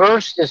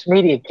reverse this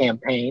media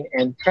campaign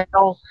and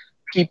tell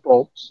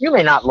people, you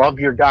may not love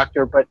your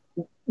doctor, but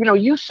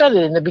you said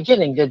it in the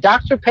beginning, the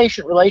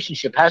doctor-patient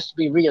relationship has to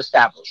be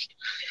reestablished.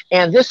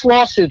 And this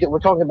lawsuit that we're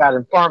talking about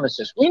in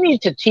pharmacists, we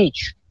need to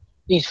teach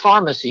these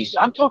pharmacies.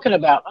 I'm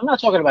not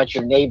talking about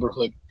your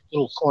neighborhood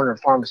little corner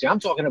pharmacy. I'm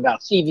talking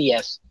about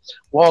CVS,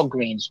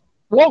 Walgreens.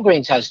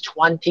 Walgreens has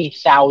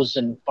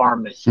 20,000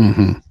 pharmacies.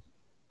 Mm-hmm.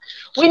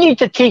 We need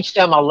to teach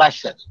them a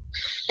lesson.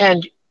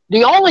 And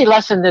the only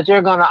lesson that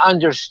they're going to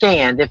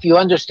understand, if you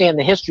understand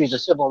the history of the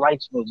civil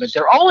rights movement,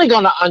 they're only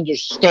going to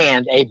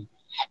understand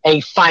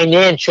a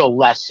financial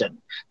lesson.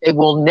 They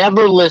will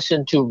never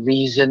listen to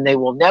reason. They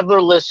will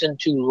never listen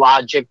to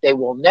logic. They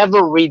will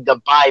never read the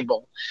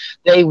Bible.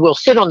 They will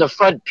sit on the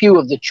front pew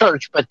of the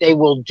church, but they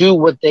will do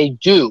what they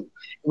do,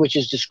 which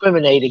is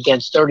discriminate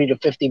against 30 to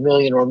 50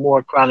 million or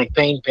more chronic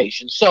pain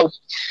patients. So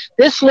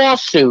this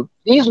lawsuit,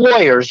 these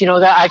lawyers,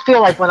 that I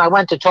feel like when I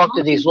went to talk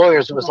to these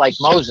lawyers, it was like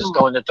Moses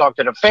going to talk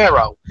to the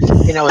Pharaoh,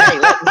 hey,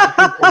 let my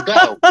people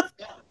go.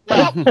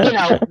 Well,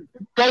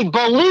 They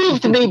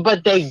believed me,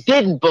 but they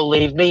didn't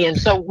believe me. And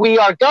so we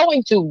are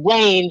going to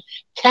rain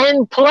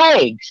 10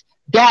 plagues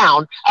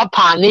down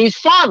upon these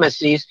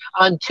pharmacies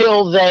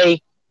until they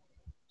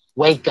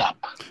wake up.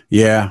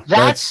 Yeah,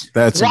 that's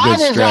a good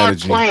strategy. Our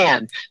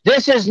plan.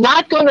 This is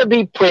not going to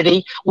be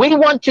pretty. We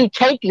want to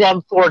take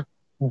them for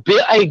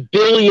 $1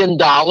 billion.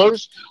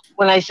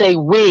 When I say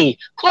we,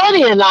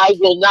 Claudia and I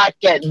will not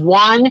get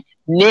one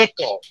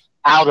nickel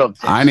out of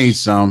this. I need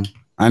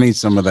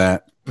some of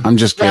that. I'm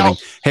just kidding.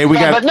 Hey, we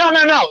got. But no.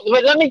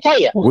 But let me tell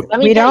you.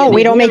 We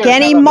don't make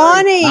any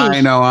money.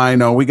 I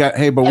know. We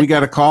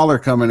got a caller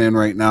coming in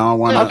right now. I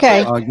want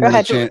to go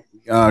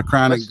ahead.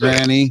 Chronic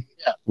Granny,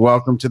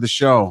 welcome to the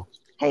show.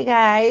 Hey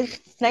guys,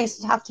 nice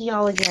to talk to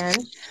y'all again.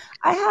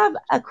 I have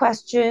a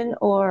question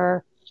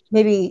or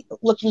maybe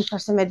looking for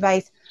some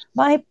advice.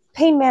 My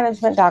pain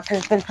management doctor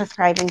has been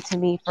prescribing to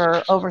me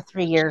for over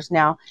 3 years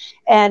now,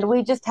 and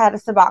we just had a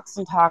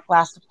Suboxone talk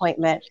last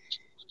appointment.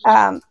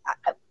 I'd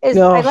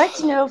like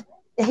to know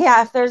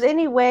if there's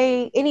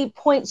any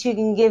points you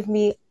can give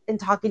me in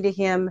talking to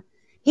him.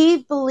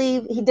 He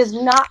does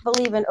not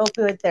believe in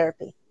opioid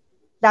therapy.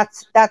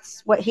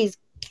 That's what he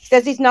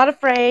says. He's not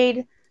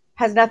afraid.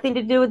 Has nothing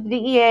to do with the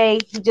DEA.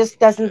 He just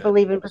doesn't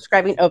believe in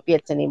prescribing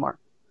opiates anymore.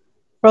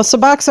 Well,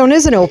 Suboxone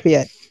is an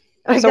opiate.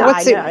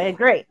 So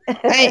great.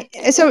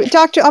 So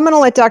doctor, I'm going to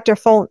let Dr.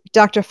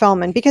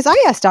 Feldman, because I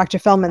ask Dr.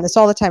 Feldman this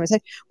all the time. I say,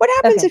 what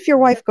happens if your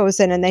wife goes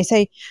in and they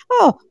say,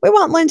 oh, we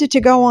want Linda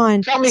to go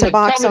on Suboxone? Tell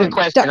me the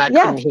question. I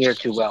couldn't hear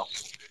too well.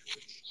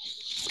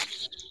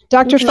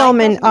 Dr.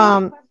 Feldman,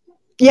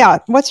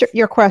 what's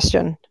your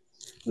question?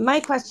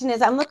 My question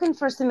is, I'm looking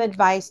for some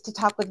advice to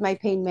talk with my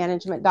pain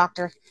management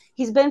doctor.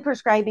 He's been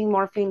prescribing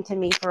morphine to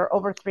me for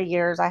over 3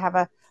 years. I have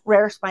a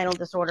rare spinal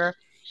disorder.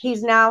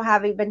 He's now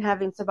been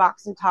having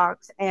Suboxone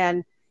talks,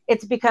 and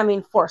it's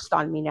becoming forced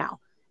on me now.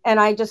 And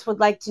I just would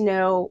like to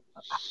know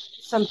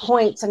some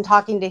points in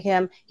talking to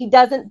him. He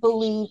doesn't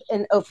believe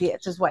in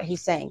opiates, is what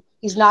he's saying.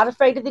 He's not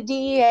afraid of the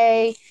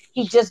DEA.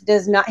 He just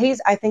does not.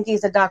 I think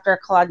he's a Dr.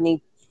 Claudia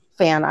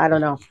fan. I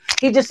don't know.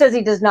 He just says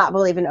he does not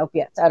believe in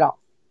opiates at all.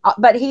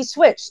 But he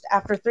switched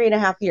after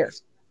 3.5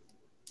 years.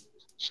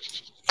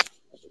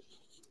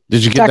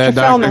 Did you get Dr. that,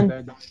 Doctor?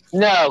 Feldman?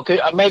 No.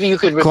 Maybe you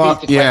could repeat the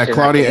question. Yeah,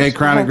 Claudia. Hey,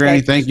 Chronic Granny,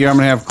 thank you. I'm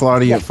going to have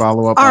Claudia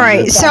follow up. All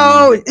right.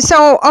 So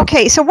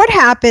what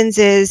happens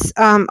is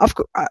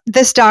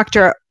this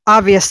doctor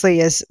obviously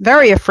is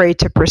very afraid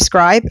to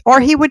prescribe, or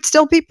he would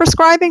still be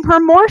prescribing her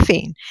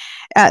morphine.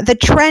 The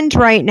trend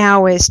right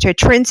now is to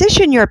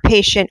transition your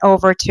patient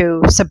over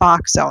to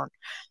Suboxone.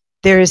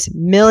 There's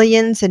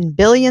millions and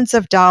billions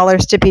of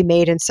dollars to be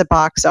made in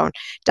Suboxone.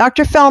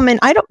 Dr. Feldman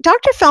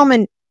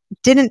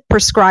didn't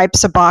prescribe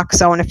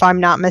Suboxone, if I'm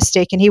not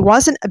mistaken. He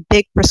wasn't a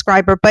big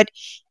prescriber, but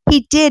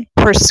he did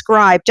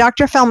prescribe.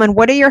 Dr. Feldman,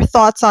 what are your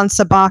thoughts on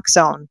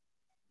Suboxone?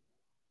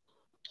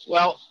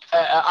 Well,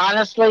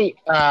 honestly,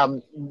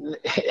 I'm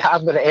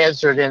going to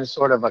answer it in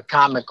sort of a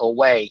comical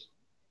way.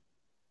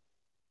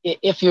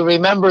 If you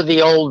remember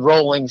the old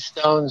Rolling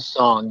Stones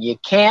song, you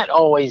can't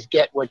always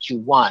get what you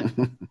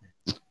want.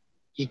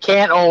 You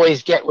can't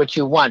always get what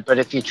you want, but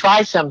if you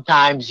try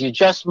sometimes, you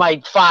just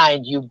might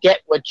find you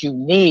get what you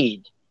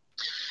need.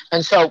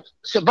 And so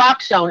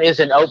Suboxone is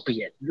an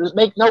opiate.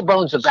 Make no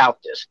bones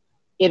about this.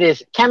 It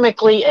is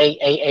chemically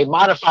a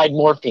modified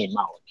morphine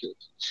molecule.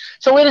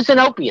 So it is an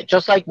opiate,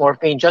 just like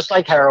morphine, just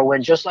like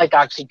heroin, just like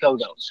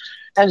oxycodone.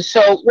 And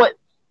so what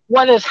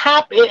has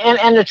happened,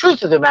 and the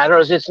truth of the matter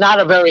is it's not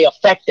a very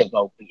effective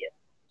opiate,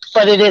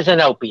 but it is an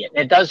opiate.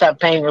 It does have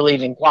pain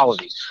relieving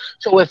qualities.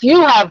 So if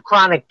you have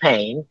chronic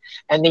pain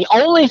and the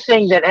only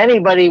thing that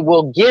anybody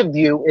will give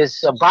you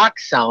is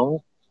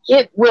Suboxone,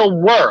 it will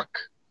work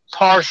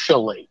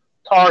partially.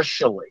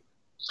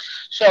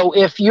 So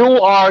if you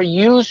are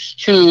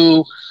used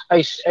to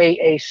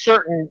a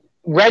certain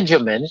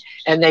regimen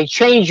and they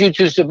change you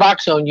to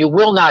Suboxone, you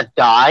will not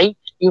die.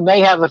 You may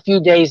have a few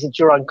days that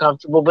you're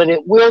uncomfortable, but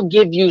it will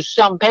give you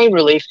some pain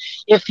relief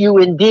if you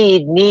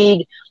indeed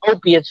need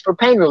opiates for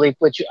pain relief,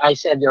 which I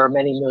said there are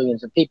many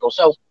millions of people.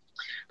 So,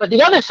 but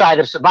the other side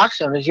of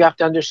Suboxone, as you have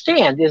to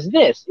understand, is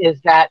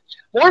that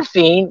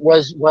morphine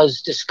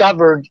was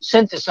discovered,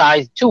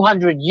 synthesized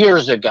 200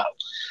 years ago.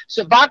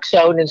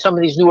 Suboxone and some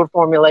of these newer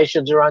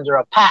formulations are under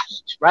a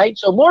patent, right?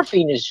 So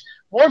morphine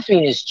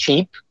is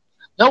cheap.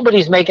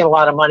 Nobody's making a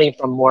lot of money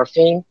from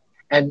morphine.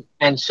 And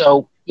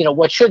so,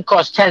 what should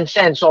cost 10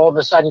 cents all of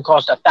a sudden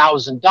cost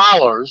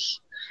 $1,000.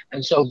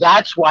 And so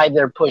that's why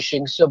they're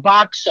pushing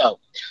Suboxone.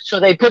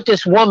 So they put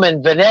this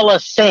woman, Vanilla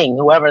Singh,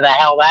 whoever the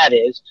hell that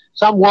is,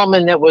 some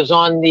woman that was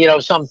on,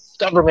 some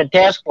government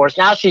task force.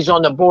 Now she's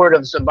on the board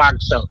of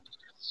Suboxone.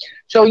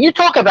 So you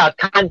talk about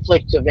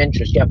conflicts of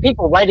interest. You have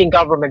people writing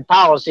government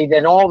policy,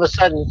 then all of a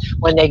sudden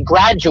when they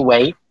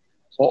graduate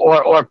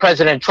or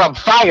President Trump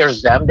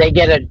fires them, they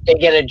get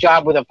a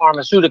job with a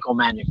pharmaceutical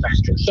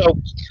manufacturer. So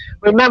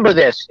remember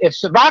this, if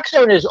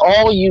Suboxone is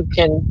all you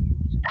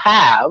can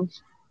have,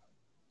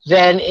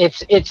 then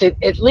it's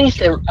at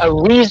least a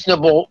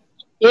reasonable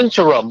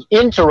interim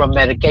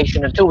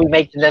medication until we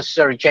make the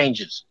necessary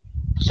changes.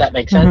 Does that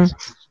make sense?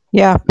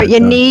 Yeah, but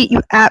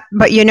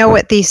but you know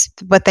what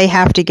they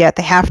have to get?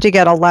 They have to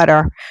get a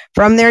letter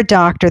from their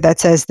doctor that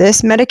says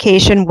this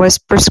medication was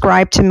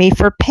prescribed to me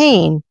for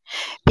pain.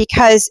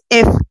 Because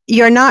if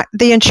you're not,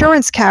 the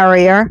insurance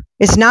carrier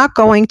is not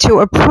going to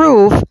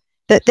approve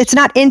that. It's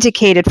not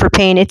indicated for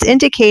pain, it's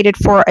indicated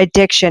for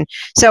addiction.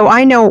 So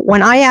I know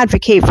when I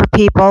advocate for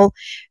people,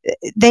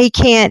 they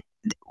can't,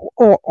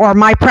 or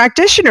my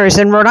practitioners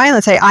in Rhode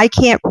Island say, I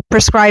can't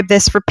prescribe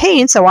this for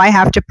pain, so I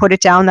have to put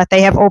it down that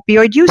they have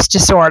opioid use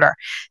disorder.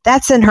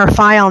 That's in her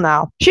file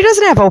now. She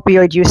doesn't have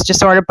opioid use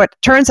disorder, but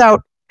turns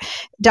out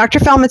Dr.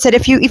 Feldman said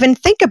if you even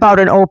think about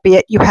an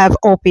opiate, you have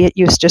opiate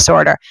use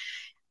disorder.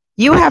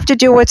 You have to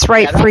do what's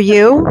right for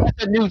you.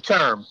 That's a new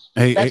term.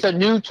 That's a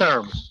new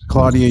term.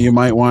 Claudia, you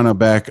might want to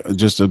back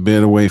just a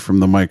bit away from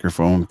the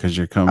microphone because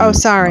you're coming. Oh,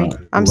 sorry.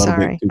 I'm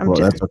sorry.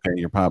 That's okay.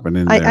 You're popping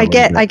in there. I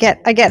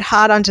get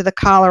hot under the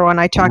collar when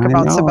I talk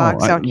about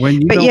Suboxone.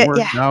 When you don't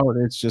work out,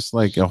 it's just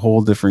like a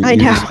whole different. I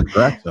know. You're just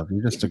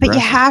aggressive. But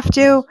you have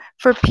to,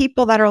 for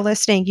people that are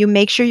listening, you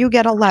make sure you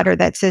get a letter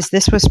that says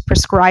this was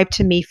prescribed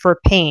to me for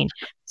pain.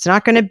 It's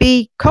not going to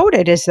be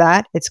coded as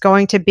that. It's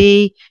going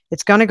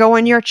to go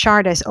in your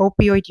chart as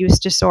opioid use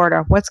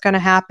disorder. What's going to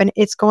happen?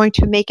 It's going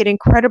to make it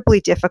incredibly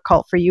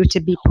difficult for you to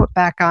be put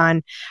back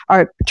on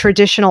our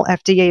traditional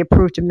FDA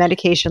approved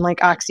medication like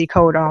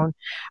oxycodone.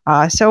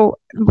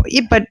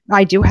 But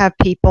I do have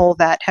people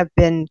that have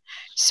been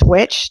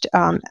switched.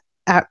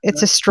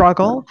 It's a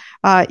struggle.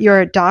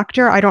 You're a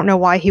doctor. I don't know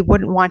why he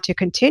wouldn't want to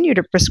continue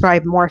to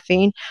prescribe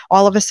morphine.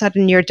 All of a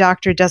sudden, your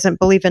doctor doesn't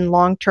believe in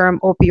long-term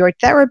opioid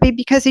therapy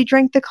because he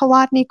drank the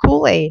Kolodny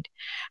Kool-Aid.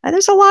 And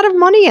there's a lot of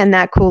money in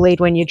that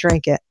Kool-Aid when you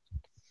drink it.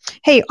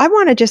 Hey, I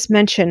want to just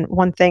mention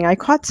one thing. I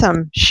caught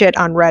some shit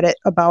on Reddit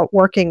about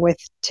working with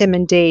Tim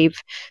and Dave.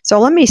 So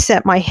let me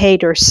set my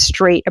haters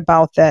straight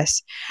about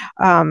this.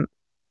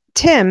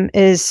 Tim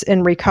is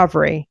in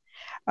recovery.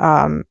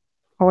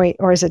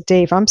 Or is it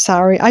Dave? I'm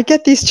sorry. I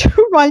get these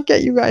two. I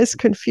get you guys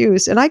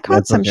confused. And I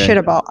caught some shit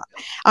on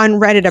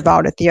Reddit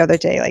about it the other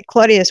day. Like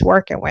Claudia's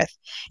working with,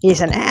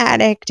 he's an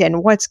addict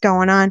and what's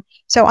going on.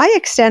 So I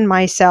extend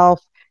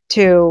myself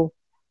to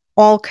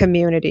all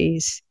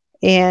communities,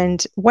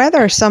 and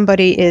whether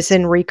somebody is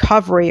in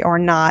recovery or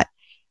not,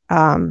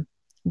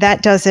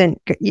 that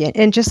doesn't.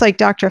 And just like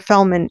Dr.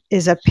 Feldman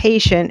is a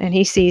patient and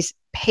he sees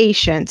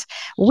patients,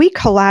 we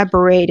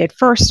collaborated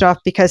first off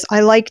because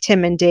I liked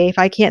Tim and Dave.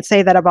 I can't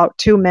say that about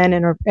two men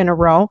in a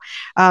row.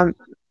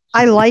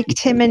 I like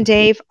Tim and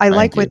Dave. I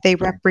like what they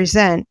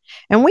represent,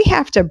 and we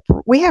have to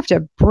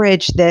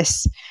bridge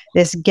this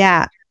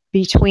gap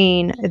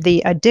between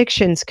the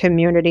addictions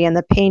community and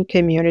the pain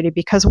community,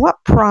 because what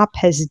PROP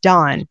has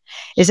done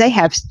is they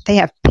have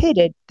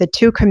pitted the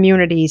two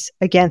communities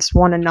against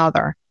one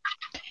another.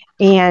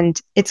 And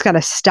it's got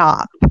to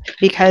stop,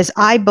 because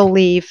I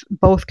believe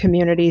both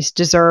communities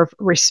deserve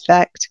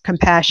respect,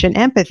 compassion,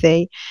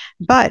 empathy.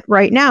 But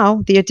right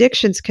now, the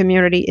addictions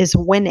community is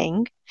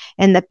winning,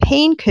 and the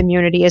pain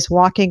community is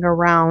walking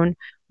around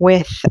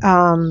with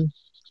the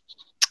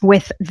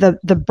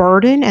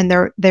burden, and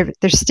they're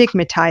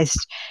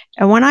stigmatized.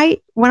 And when I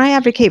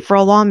advocate for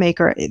a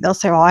lawmaker, they'll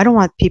say, "Well, I don't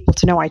want people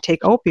to know I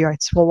take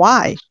opioids." Well,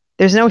 why?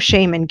 There's no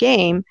shame in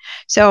game.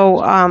 So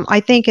I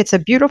think it's a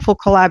beautiful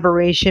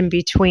collaboration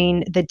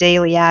between the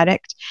Daily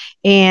Addict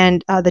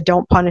and the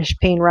Don't Punish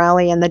Pain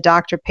Rally and the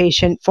Doctor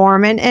Patient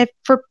Forum. And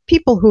for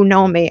people who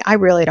know me, I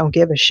really don't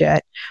give a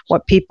shit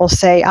what people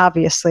say.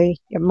 Obviously,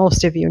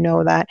 most of you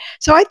know that.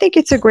 So I think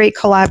it's a great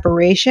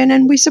collaboration,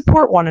 and we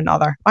support one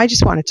another. I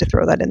just wanted to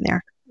throw that in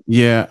there.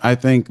 Yeah, I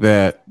think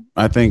I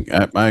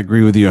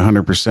agree with you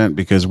 100%,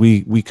 because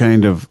we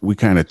kind of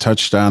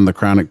touched on the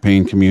chronic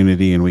pain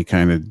community, and we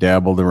kind of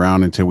dabbled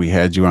around until we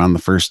had you on the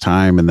first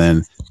time. And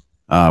then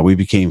we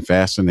became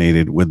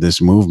fascinated with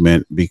this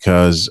movement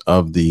because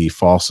of the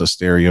false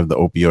hysteria of the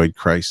opioid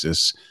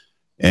crisis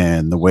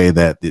and the way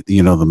that,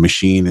 the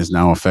machine is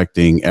now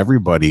affecting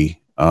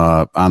everybody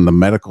on the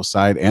medical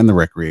side and the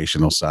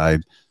recreational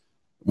side.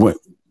 What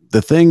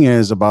the thing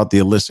is about the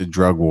illicit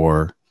drug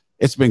war,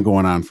 it's been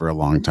going on for a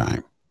long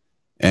time.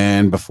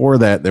 And before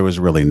that, there was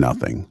really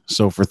nothing.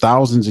 So for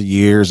thousands of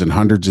years and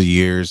hundreds of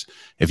years,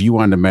 if you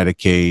wanted to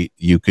medicate,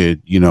 you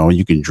could,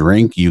 you can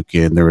drink,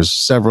 there was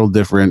several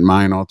different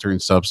mind altering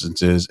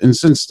substances. And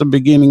since the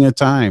beginning of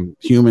time,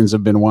 humans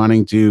have been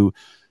wanting to,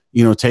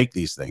 take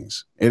these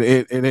things.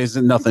 It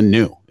isn't nothing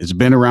new. It's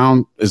been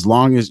around as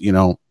long as,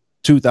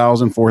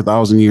 2,000,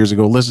 4,000 years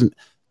ago. Listen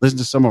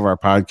to some of our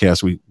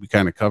podcasts. We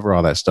kind of cover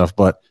all that stuff,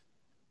 but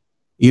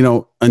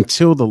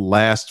until the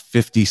last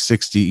 50,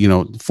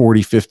 60,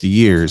 40, 50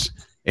 years,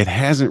 it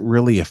hasn't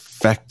really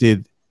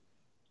affected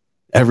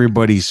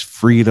everybody's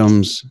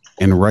freedoms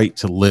and right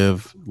to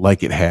live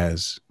like it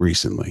has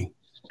recently.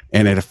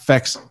 And it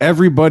affects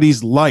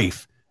everybody's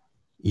life.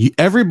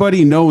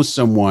 Everybody knows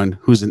someone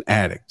who's an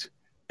addict.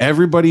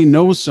 Everybody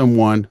knows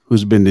someone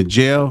who's been to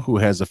jail, who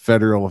has a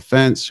federal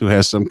offense, who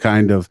has some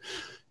kind of,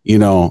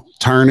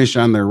 tarnish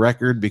on their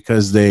record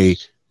because they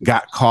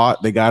got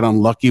caught. They got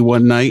unlucky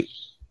one night.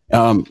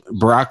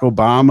 Barack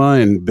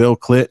Obama and Bill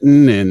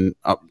Clinton and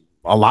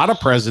a lot of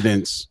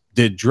presidents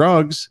did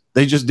drugs.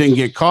 They just didn't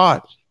get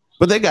caught,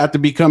 but they got to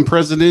become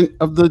president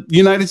of the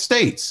United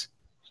States.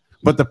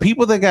 But the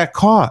people that got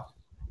caught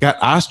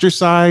got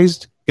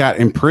ostracized, got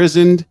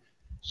imprisoned.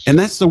 And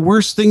that's the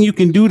worst thing you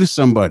can do to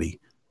somebody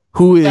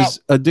who is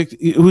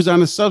addicted, who's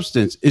on a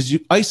substance, is you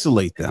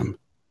isolate them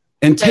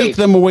and take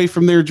them away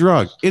from their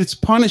drug. It's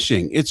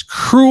punishing. It's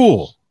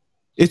cruel.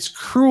 It's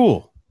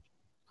cruel.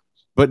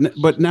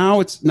 But now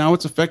it's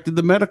affected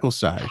the medical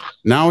side.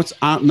 Now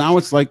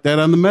it's like that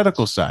on the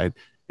medical side.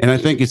 And I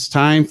think it's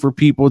time for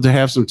people to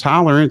have some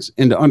tolerance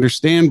and to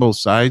understand both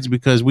sides,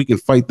 because we can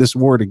fight this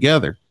war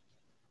together.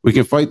 We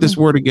can fight this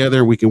war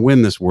together. We can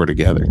win this war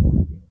together.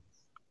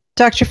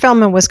 Dr.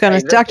 Feldman was going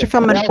to. Dr.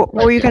 Feldman, what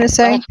were you going to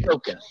say?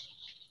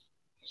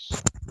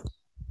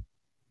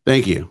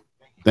 Thank you.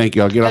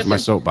 I'll get off my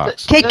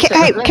soapbox.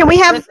 Can we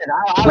have?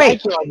 I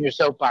like you on your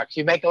soapbox.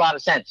 You make a lot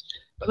of sense.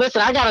 But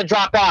listen, I got to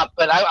drop out.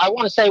 But I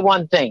want to say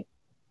one thing.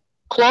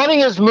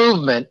 Claudia's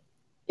movement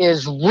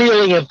is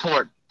really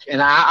important,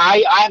 and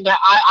I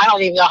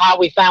don't even know how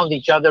we found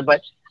each other,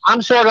 but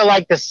I'm sort of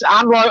like this.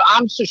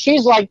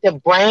 She's like the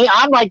brain.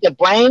 I'm like the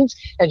brains,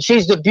 and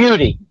she's the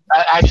beauty.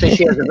 Actually,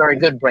 she has a very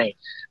good brain.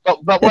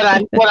 But what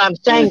I'm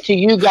saying to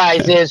you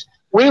guys is,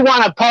 we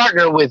want to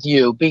partner with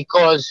you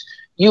because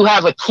you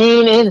have a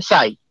keen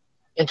insight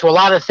into a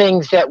lot of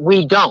things that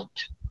we don't,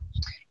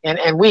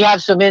 and we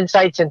have some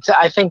insights, and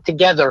I think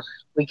together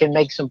we can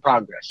make some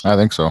progress. I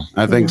think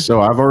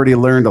so. I've already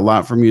learned a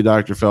lot from you,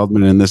 Dr.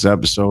 Feldman, in this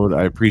episode.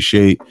 I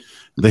appreciate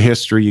the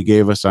history you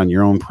gave us on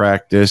your own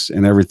practice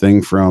and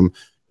everything from,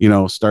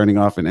 starting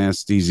off in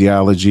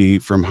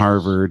anesthesiology from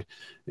Harvard,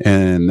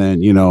 and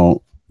then,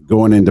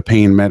 going into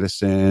pain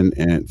medicine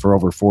and for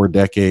over 4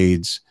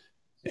 decades,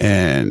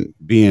 and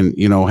being,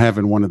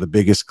 having one of the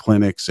biggest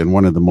clinics and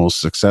one of the most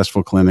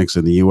successful clinics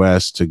in the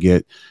US to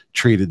get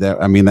treated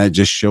that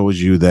just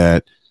shows you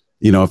that,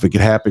 if it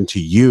could happen to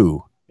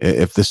you,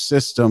 if the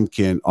system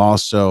can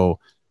also,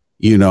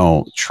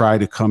 try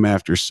to come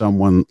after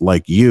someone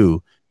like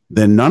you,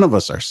 then none of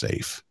us are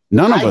safe.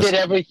 None of us are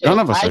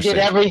safe. I did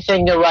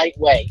everything the right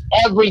way.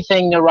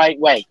 Everything the right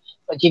way.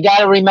 But you got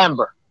to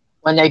remember,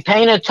 when they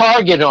paint a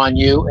target on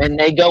you and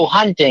they go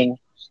hunting,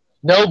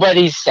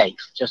 nobody's safe.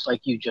 Just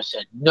like you just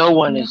said, no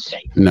one is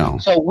safe. No.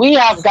 So we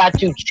have got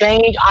to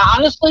change.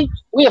 Honestly,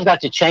 we have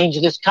got to change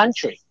this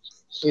country.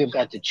 We have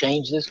got to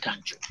change this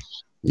country.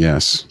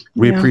 Yes.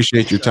 We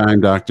appreciate your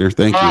time, Doctor.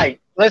 Thank you. All right.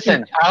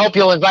 Listen, I hope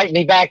you'll invite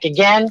me back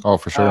again. Oh,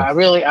 for sure. I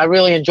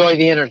really enjoy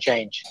the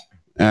interchange.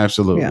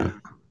 Absolutely. Yeah.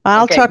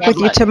 I'll talk with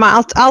you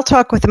tomorrow. I'll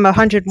talk with him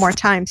 100 more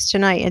times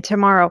tonight and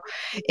tomorrow.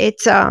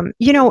 It's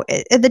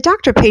the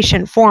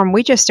doctor-patient forum,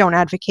 we just don't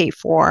advocate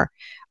for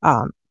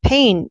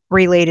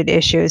pain-related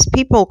issues.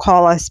 People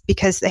call us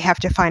because they have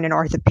to find an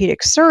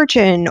orthopedic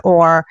surgeon,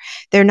 or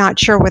they're not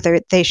sure whether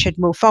they should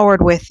move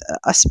forward with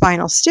a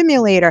spinal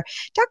stimulator.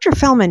 Dr.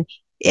 Feldman,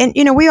 and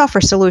we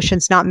offer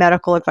solutions, not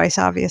medical advice,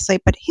 obviously,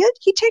 but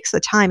he takes the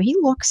time. He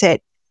looks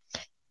at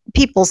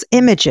people's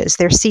images,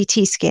 their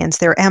CT scans,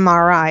 their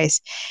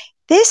MRIs.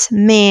 This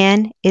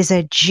man is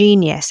a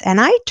genius,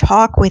 and I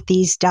talk with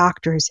these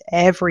doctors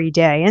every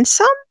day, and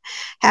some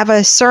have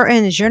a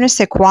certain je ne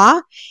sais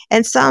quoi,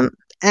 and some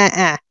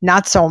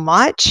not so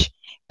much,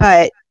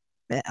 but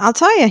I'll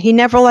tell you, he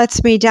never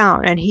lets me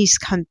down, and he's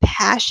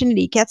compassionate.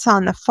 He gets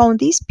on the phone.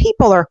 These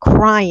people are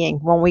crying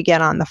when we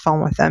get on the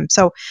phone with them.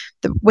 So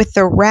with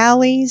the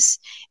rallies,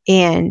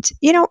 and,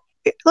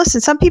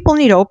 listen, some people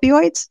need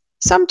opioids.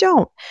 Some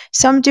don't.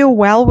 Some do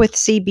well with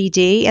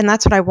CBD, and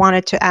that's what I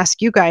wanted to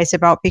ask you guys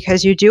about,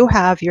 because you do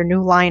have your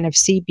new line of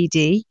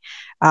CBD.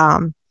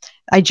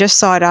 I just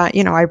saw it. I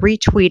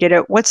retweeted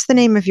it. What's the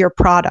name of your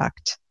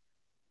product?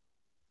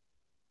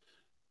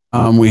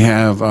 We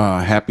have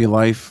Happy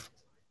Life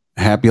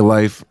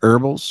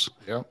Herbals.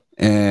 Yep.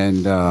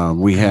 And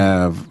we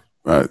have,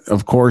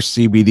 of course,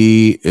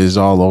 CBD is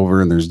all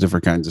over, and there's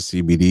different kinds of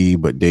CBD.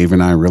 But Dave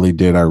and I really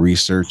did our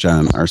research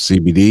on our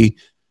CBD.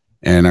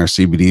 And our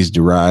CBD is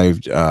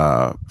derived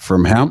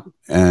from hemp,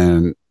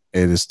 and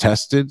it is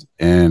tested,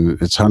 and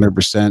it's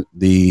 100%.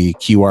 The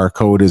QR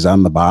code is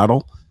on the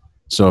bottle.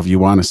 So if you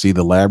want to see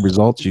the lab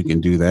results, you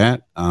can do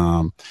that.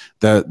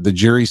 The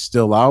jury's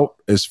still out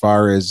as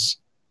far as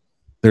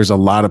there's a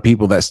lot of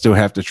people that still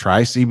have to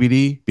try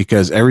CBD,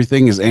 because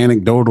everything is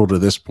anecdotal to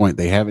this point.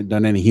 They haven't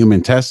done any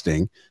human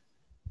testing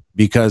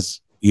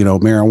because,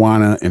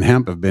 marijuana and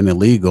hemp have been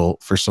illegal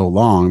for so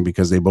long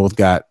because they both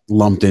got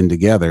lumped in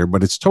together,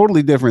 but it's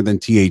totally different than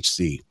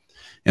THC.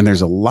 And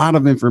there's a lot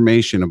of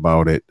information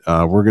about it.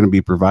 We're going to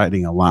be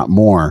providing a lot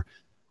more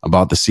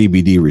about the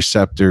CBD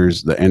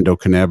receptors, the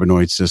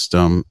endocannabinoid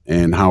system,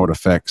 and how it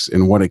affects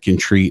and what it can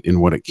treat and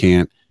what it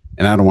can't.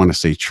 And I don't want to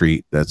say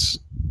treat, that's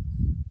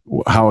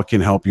how it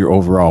can help your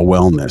overall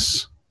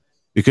wellness.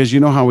 Because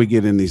how we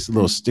get in these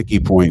little sticky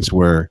points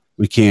where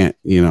we can't,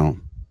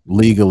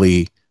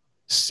 legally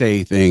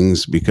say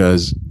things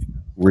because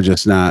we're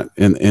just not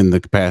in the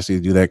capacity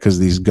to do that because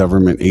these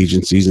government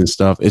agencies and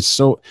stuff.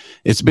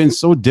 It's been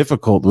so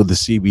difficult with the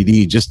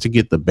CBD just to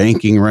get the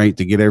banking right,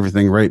 to get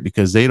everything right,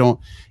 because they don't,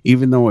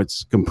 even though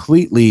it's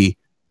completely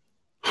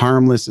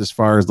harmless as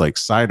far as like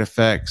side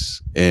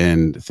effects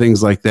and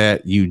things like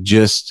that,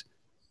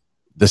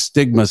 the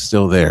stigma's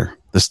still there.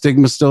 The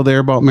stigma's still there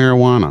about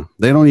marijuana.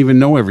 They don't even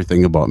know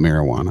everything about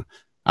marijuana.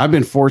 I've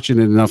been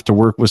fortunate enough to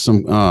work with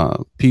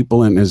some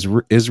people in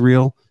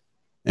Israel,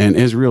 and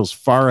Israel's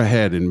far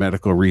ahead in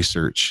medical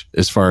research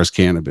as far as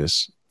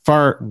cannabis,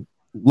 far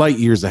light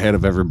years ahead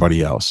of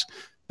everybody else.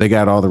 They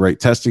got all the right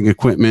testing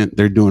equipment.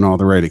 They're doing all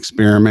the right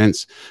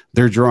experiments.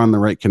 They're drawing the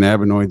right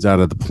cannabinoids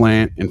out of the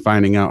plant and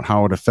finding out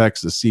how it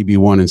affects the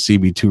CB1 and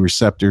CB2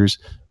 receptors,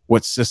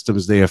 what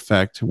systems they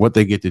affect, what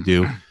they get to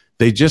do.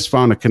 They just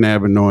found a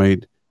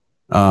cannabinoid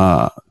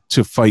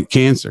to fight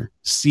cancer,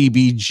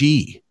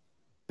 CBG.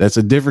 That's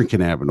a different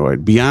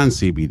cannabinoid beyond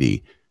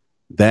CBD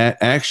that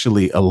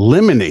actually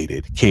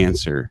eliminated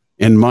cancer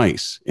in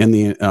mice in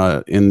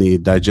the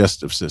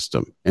digestive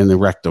system and the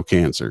rectal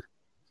cancer.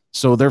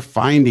 So they're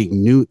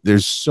finding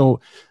there's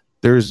all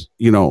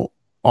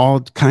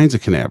kinds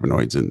of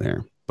cannabinoids in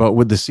there. But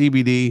with the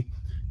CBD,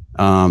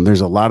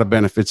 there's a lot of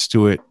benefits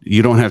to it.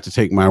 You don't have to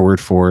take my word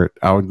for it.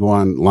 I would go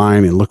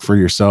online and look for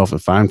yourself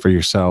and find for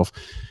yourself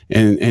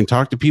and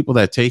talk to people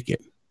that take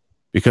it,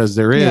 because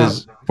there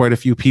is quite a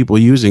few people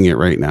using it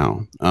right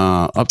now,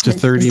 up to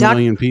 30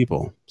 million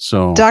people.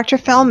 So Dr.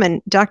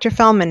 Feldman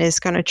is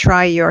going to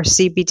try your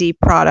CBD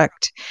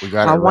product We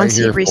got it right once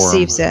he here for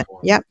receives him. it.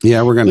 Yep.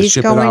 yeah, we're going to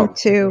ship it out.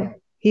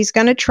 He's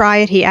going to try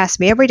it. He asks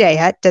me every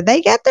day, did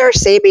they get their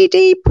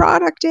CBD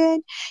product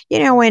in?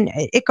 And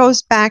it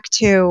goes back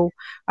to,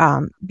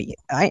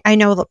 I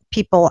know that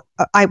people,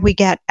 we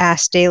get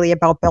asked daily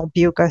about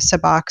Belbuca,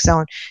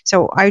 Suboxone.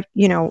 So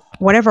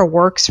whatever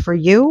works for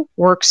you,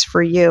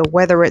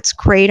 whether it's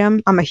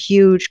Kratom. I'm a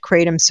huge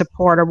Kratom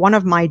supporter. One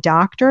of my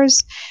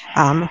doctors,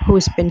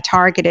 who's been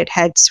targeted,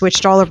 had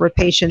switched all of her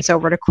patients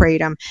over to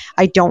Kratom.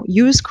 I don't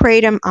use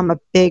Kratom. I'm a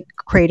big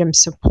Kratom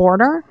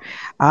supporter.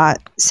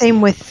 Same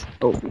with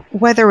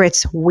whether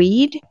it's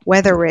weed,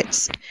 whether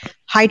it's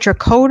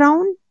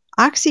hydrocodone,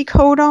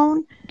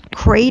 oxycodone,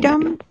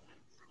 Kratom,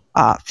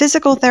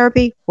 physical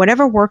therapy,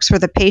 whatever works for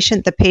the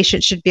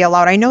patient should be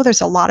allowed. I know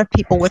there's a lot of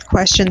people with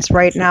questions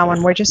right now,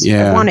 and we're just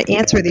want to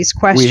answer these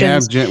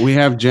questions. We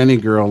have Jenny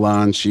Girl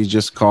on. She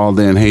just called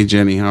in. Hey,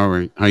 Jenny,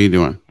 how you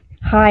doing?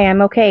 Hi,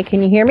 I'm okay.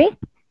 Can you hear me?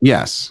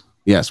 Yes.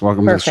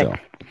 Welcome to the show.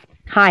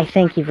 Hi,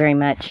 thank you very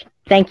much.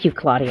 Thank you,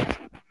 Claudia.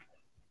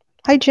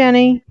 Hi,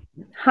 Jenny.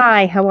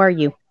 Hi, how are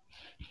you?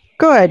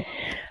 Good.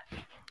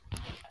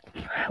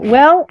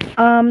 Well,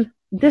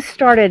 this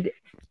started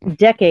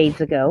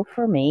decades ago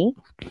for me.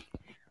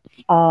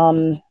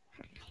 And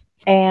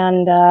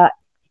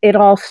it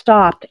all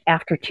stopped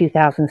after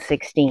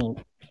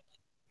 2016.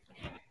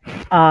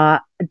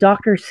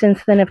 Doctors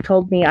since then have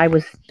told me I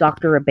was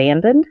doctor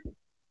abandoned,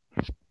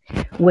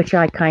 which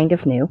I kind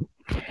of knew.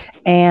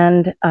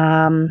 And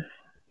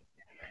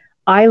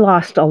I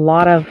lost a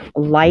lot of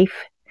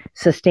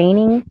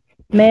life-sustaining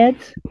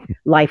meds.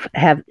 Life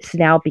has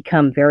now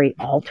become very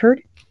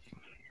altered.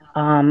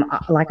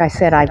 Like I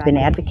said, I've been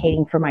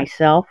advocating for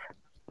myself.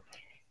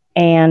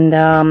 And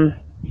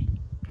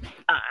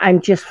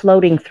I'm just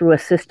floating through a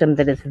system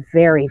that is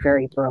very,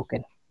 very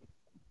broken.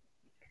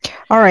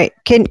 All right.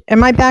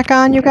 Am I back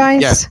on, you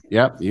guys? Yes.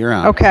 Yep. You're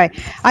on. Okay.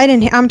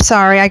 I'm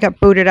sorry. I got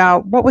booted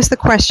out. What was the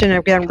question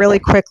again, really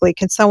quickly?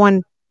 Can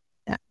someone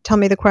tell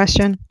me the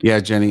question? Yeah,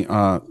 Jenny,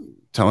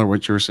 tell her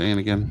what you were saying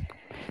again.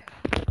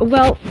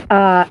 Well,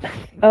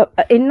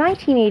 in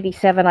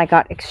 1987, I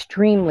got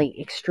extremely,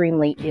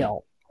 extremely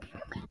ill.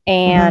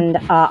 And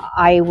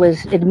I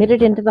was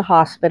admitted into the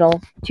hospital.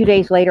 2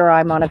 days later,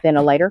 I'm on a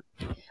ventilator,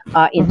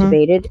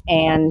 intubated,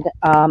 and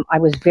I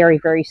was very,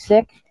 very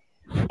sick.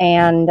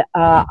 And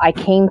I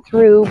came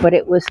through, but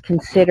it was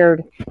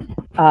considered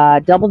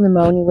double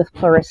pneumonia with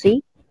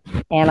pleurisy.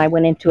 And I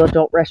went into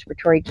adult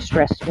respiratory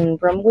distress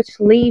syndrome, which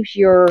leaves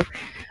your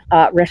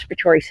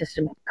respiratory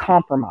system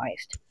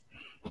compromised.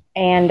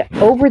 And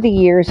over the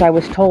years, I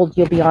was told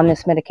you'll be on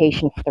this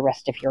medication for the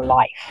rest of your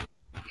life.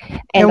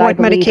 And what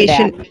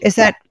medication is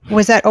that?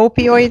 Was that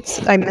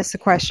opioids? I missed the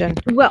question.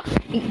 Well,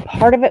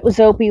 part of it was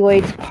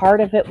opioids,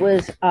 part of it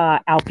was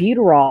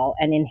albuterol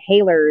and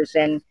inhalers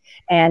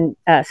and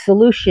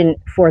solution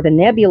for the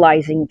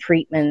nebulizing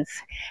treatments,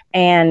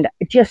 and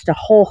just a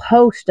whole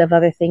host of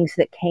other things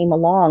that came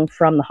along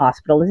from the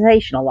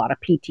hospitalization, a lot of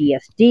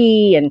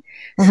PTSD and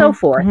so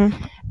forth.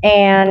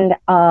 And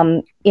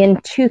in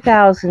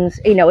 2000s,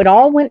 it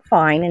all went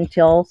fine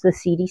until the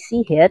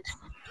CDC hit.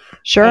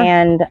 Sure.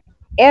 And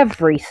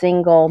every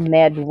single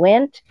med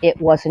went.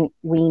 It wasn't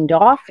weaned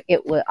off.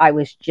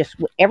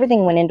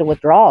 Everything went into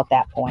withdrawal at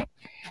that point.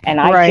 And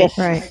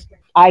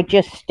I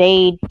just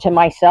stayed to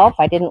myself.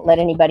 I didn't let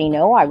anybody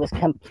know. I was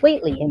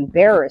completely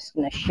embarrassed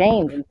and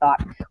ashamed and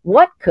thought,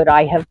 what could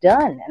I have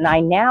done? And I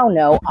now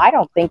know I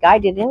don't think I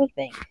did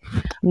anything.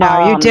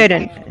 No, you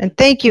didn't. And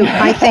thank you.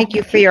 I thank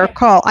you for your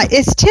call.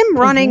 Is Tim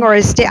running, or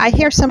is I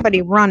hear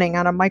somebody running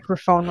on a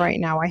microphone right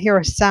now? I hear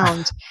a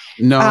sound.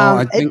 No,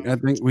 I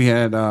think we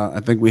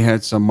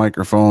had some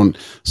microphone.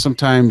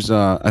 Sometimes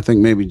I think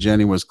maybe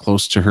Jenny was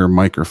close to her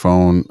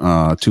microphone,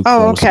 too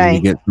close. Okay. And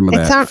you get some of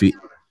that. It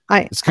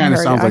kind of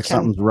sounds like okay.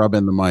 something's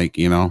rubbing the mic,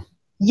 you know.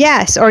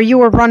 Yes, or you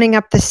were running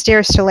up the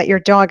stairs to let your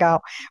dog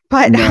out.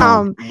 But no,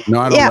 I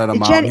don't let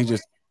him Jenny, out.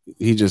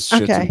 He just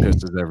shits and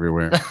pisses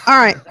everywhere. All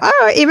right,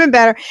 even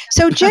better.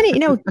 So Jenny,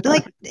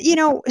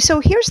 so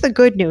here's the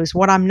good news.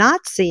 What I'm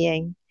not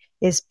seeing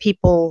is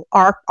people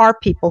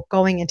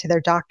going into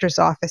their doctor's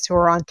office who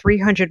are on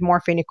 300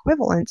 morphine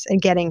equivalents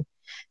and getting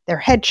their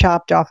head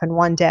chopped off in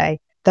one day.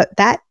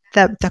 The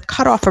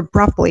cutoff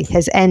abruptly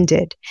has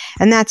ended,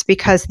 and that's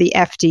because the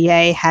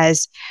FDA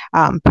has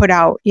put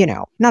out,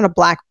 not a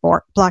black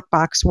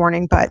box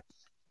warning, but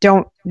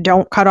don't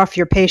cut off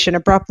your patient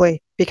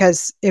abruptly,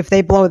 because if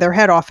they blow their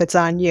head off, it's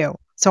on you.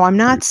 So I'm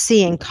not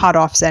seeing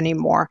cutoffs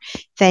anymore.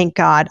 Thank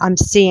God.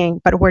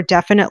 But we're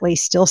definitely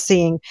still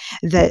seeing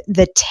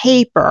the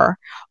taper,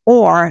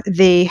 or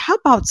how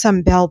about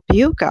some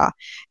Belbuca?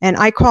 And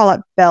I call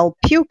it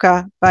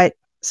Belpuca, but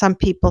some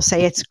people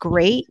say it's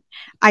great.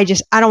 I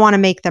don't want to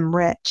make them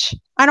rich.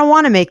 I don't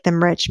want to make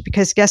them rich,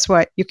 because guess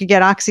what? You could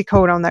get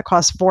oxycodone that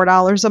costs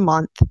 $4 a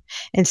month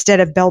instead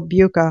of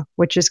Belbuca,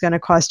 which is going to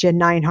cost you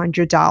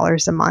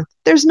 $900 a month.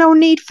 There's no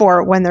need for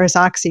it when there's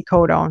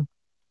oxycodone.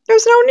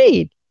 There's no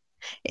need.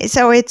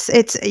 So it's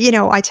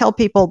I tell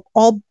people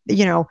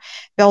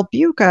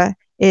Belbuca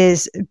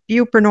is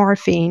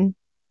buprenorphine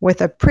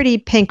with a pretty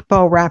pink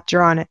bow wrapped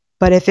around it.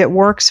 But if it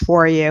works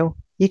for you,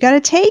 you got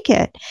to take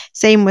it.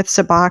 Same with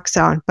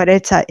Suboxone, but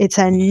it's a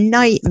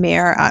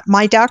nightmare.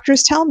 My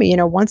doctors tell me,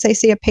 once they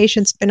see a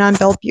patient's been on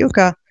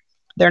Belbuca,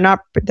 they're not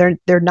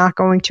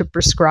going to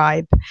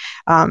prescribe,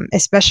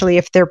 especially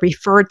if they're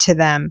referred to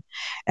them.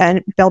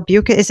 And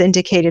Belbuca is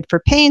indicated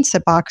for pain.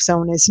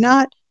 Suboxone is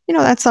not.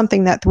 That's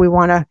something that we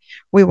want to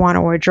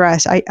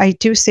address. I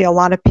do see a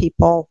lot of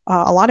people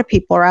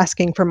are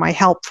asking for my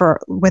help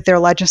with their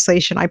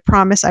legislation. I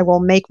promise I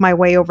will make my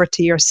way over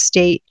to your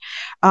state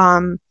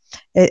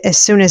as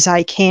soon as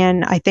I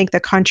can. I think the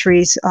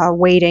country's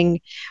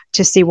waiting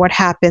to see what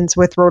happens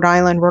with Rhode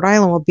Island. Rhode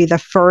Island will be the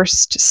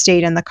first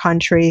state in the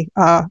country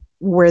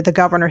where the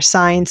governor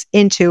signs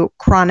into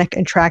chronic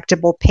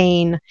intractable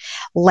pain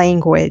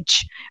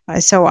language.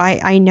 So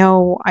I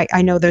know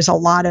there's a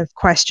lot of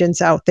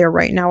questions out there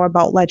right now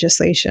about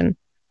legislation.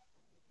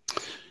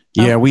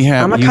 Yeah, you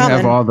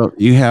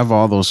have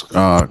all those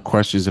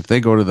questions. If they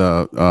go to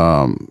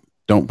the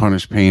Don't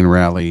Punish Pain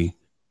Rally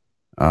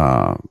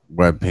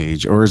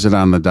webpage, or is it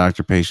on the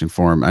doctor patient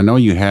forum? I know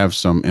you have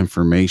some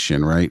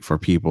information, right, for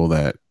people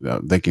that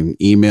they can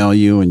email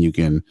you, and you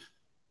can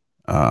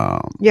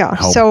help.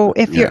 So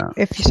if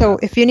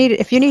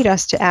you need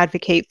us to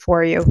advocate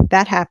for you,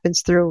 that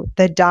happens through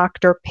the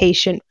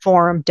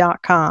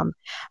drpatientforum.com.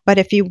 But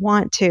if you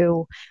want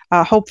to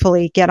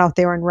hopefully get out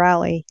there and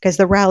rally, because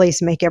the rallies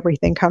make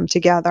everything come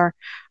together,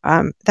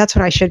 that's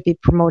what I should be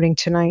promoting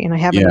tonight, and I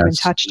haven't even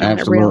touched on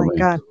it really.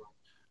 God.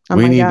 Oh,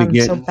 we need to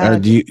get. So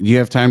do you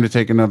have time to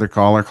take another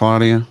caller,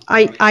 Claudia?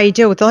 I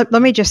do. Let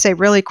me just say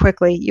really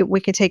quickly, we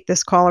can take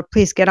this caller.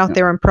 Please get out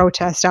there and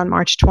protest on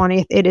March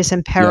 20th. It is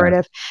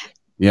imperative.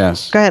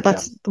 Yes. Go ahead.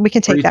 We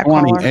can take that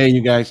caller. Hey,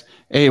 you guys.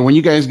 Hey, when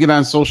you guys get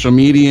on social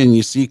media and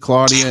you see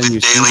Claudia and you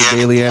see the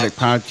Daily Addict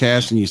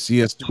podcast and you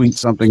see us tweet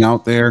something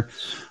out there,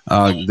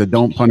 the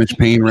Don't Punish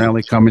Pain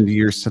rally coming to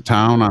your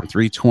town on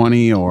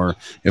 3/20, or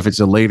if it's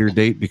a later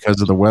date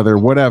because of the weather,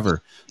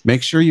 whatever,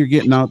 make sure you're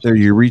getting out there.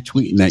 You're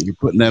retweeting that. You're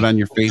putting that on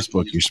your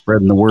Facebook. You're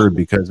spreading the word,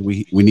 because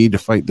we need to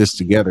fight this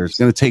together. It's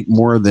going to take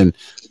more than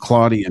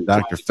Claudia and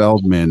Dr.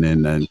 Feldman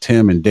and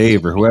Tim and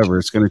Dave or whoever.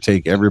 It's going to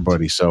take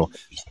everybody. So,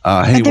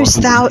 hey,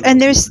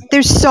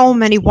 there's so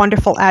many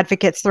wonderful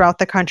advocates throughout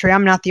the country.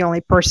 I'm not the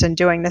only person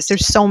doing this.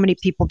 There's so many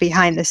people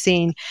behind the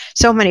scene.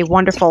 So many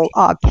wonderful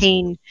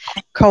pain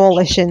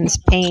coalitions.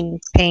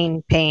 Pain.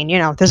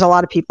 There's a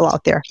lot of people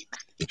out there.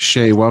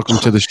 Shay, welcome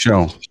to the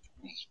show.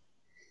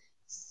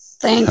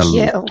 Thank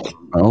you.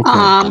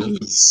 Okay.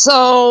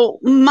 So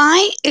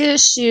my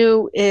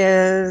issue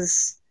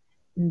is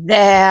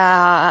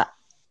that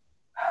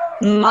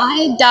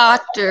my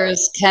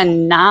doctors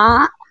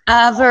cannot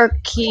ever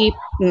keep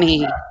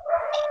me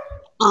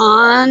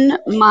on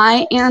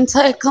my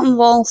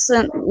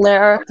anticonvulsant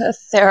Lyrica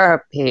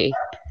therapy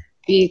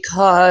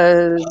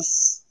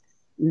because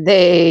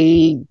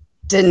they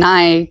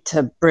deny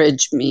to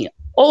bridge me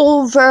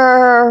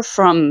over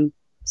from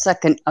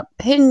second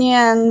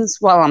opinions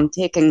while I'm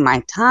taking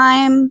my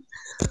time.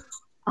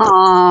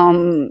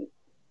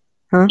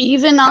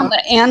 Even on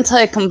the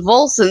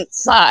anticonvulsant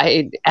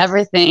side,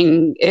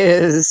 everything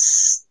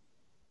is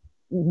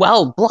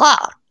well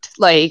blocked.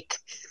 Like,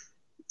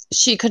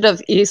 she could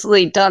have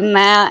easily done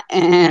that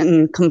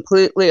and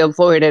completely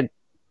avoided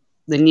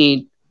the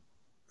need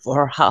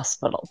for a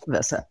hospital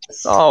visit.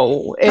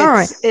 So it's, all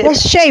right. Well,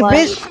 Shay,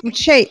 like,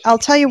 Shay, I'll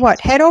tell you what.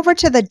 Head over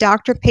to the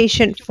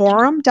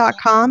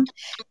drpatientforum.com,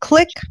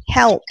 click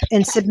help,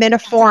 and submit a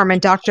form,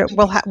 and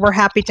we're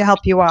happy to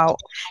help you out,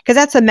 because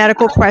that's a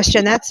medical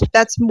question.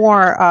 That's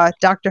more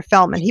Dr.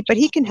 Feldman. But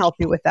he can help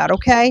you with that.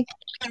 Okay.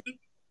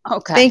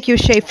 okay. Thank you,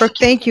 Schaefer.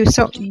 Thank you.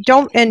 So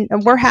and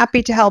we're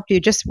happy to help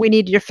you. Just we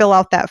need you to fill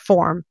out that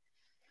form.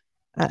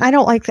 I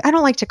don't like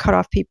to cut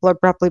off people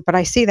abruptly, but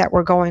I see that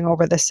we're going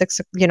over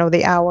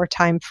the hour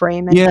time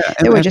frame, and and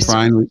they were that's just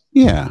fine.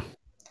 Yeah.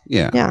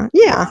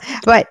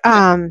 But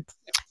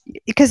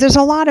because there's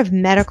a lot of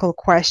medical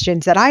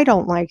questions that I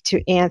don't like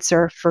to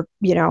answer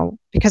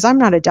because I'm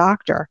not a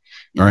doctor.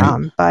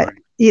 Right. But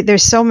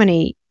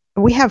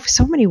we have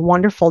so many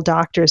wonderful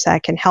doctors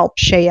that can help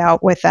Shay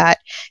out with that.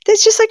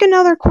 There's just like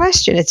another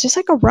question. It's just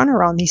like a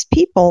runaround. These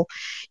people,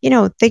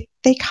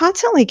 they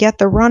constantly get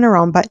the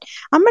runaround, but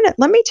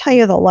let me tell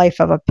you the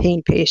life of a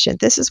pain patient.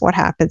 This is what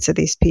happens to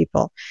these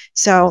people.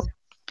 So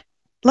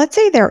let's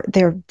say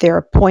their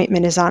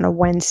appointment is on a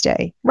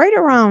Wednesday. Right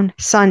around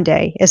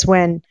Sunday is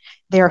when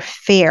their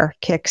fear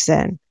kicks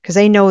in, because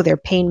they know their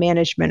pain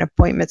management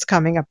appointment's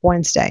coming up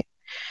Wednesday.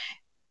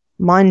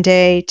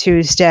 Monday,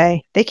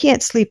 Tuesday, they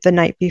can't sleep the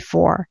night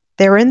before.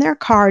 They're in their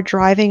car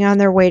driving on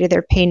their way to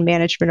their pain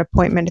management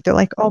appointment. They're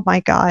like, oh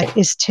my God,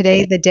 is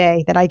today the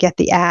day that I get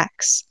the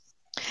axe?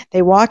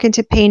 They walk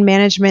into pain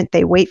management,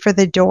 they wait for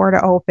the door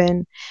to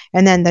open,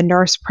 and then the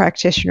nurse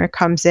practitioner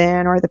comes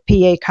in or the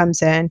PA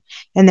comes in,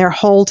 and they're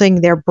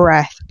holding their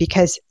breath,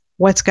 because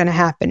what's going to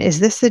happen?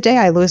 Is this the day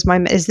I lose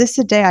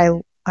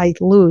I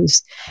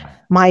lose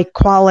my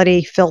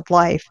quality filled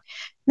life?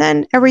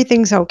 Then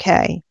everything's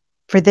okay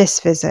for this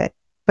visit.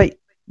 But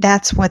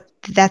that's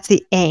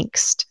the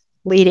angst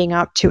leading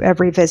up to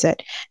every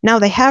visit. Now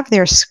they have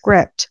their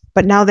script,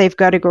 but now they've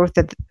got to go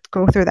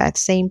through that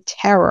same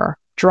terror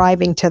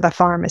driving to the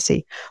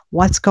pharmacy.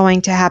 What's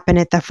going to happen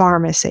at the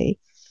pharmacy?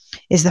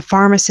 Is the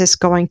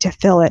pharmacist going to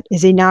fill it?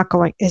 Is he not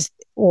going? Is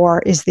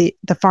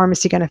the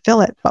pharmacy going to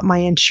fill it? But my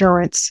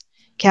insurance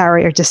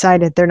carrier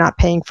decided they're not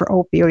paying for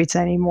opioids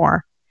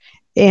anymore.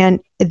 And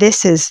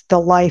this is the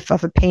life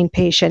of a pain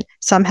patient.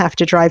 Some have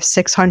to drive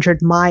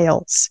 600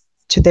 miles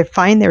to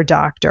find their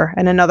doctor,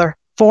 and another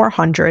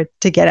 400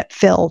 to get it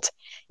filled.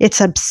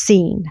 It's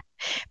obscene.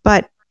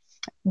 But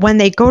when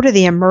they go to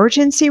the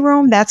emergency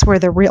room, that's where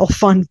the real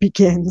fun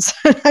begins.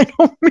 I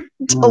don't mean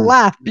to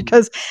laugh,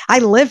 because I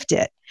lived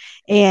it.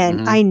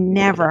 And I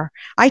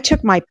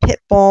took my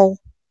pit bull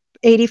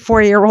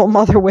 84-year-old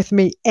mother with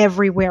me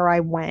everywhere I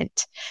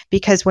went,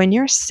 because when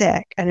you're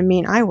sick, and I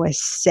mean, I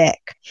was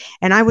sick,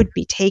 and I would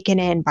be taken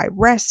in by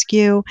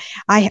rescue,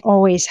 I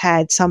always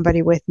had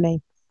somebody with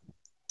me.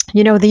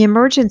 The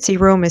emergency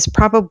room is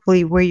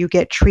probably where you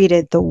get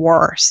treated the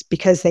worst,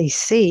 because they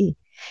see,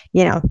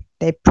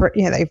 they've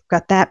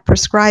got that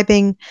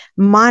prescribing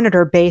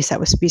monitor base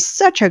that was to be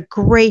such a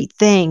great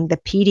thing, the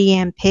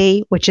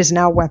PDMP, which is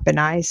now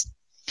weaponized.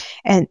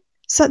 And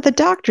so the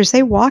doctors,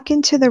 they walk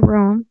into the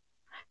room,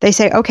 they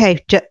say,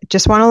 okay,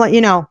 just want to let you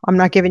know, I'm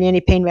not giving you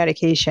any pain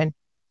medication.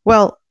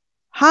 Well,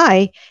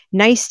 hi,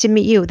 nice to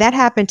meet you. That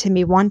happened to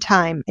me one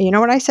time. You know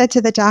what I said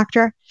to the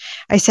doctor?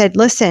 I said,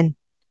 listen,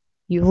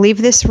 you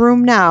leave this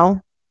room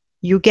now,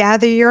 you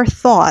gather your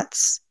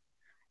thoughts,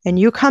 and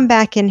you come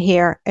back in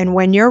here, and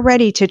when you're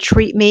ready to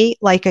treat me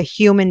like a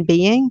human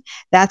being,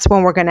 that's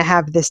when we're going to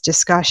have this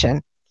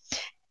discussion.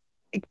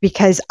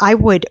 Because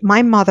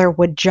my mother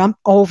would jump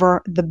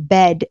over the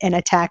bed and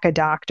attack a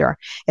doctor.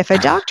 If a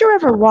doctor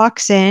ever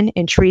walks in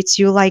and treats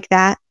you like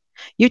that,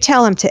 you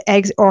tell him to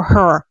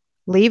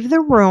leave the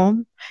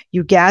room,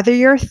 you gather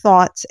your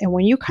thoughts, and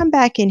when you come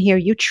back in here,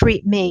 you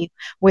treat me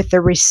with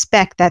the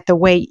respect that the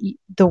way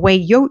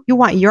you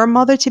want your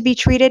mother to be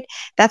treated,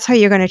 that's how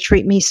you're going to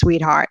treat me,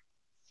 sweetheart.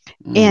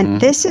 And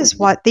this is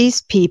what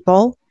these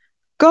people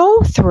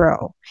go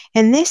through.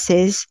 And this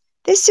is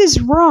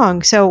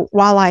wrong. So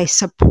while I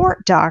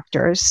support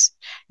doctors,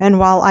 and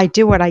while I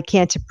do what I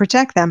can to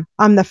protect them,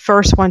 I'm the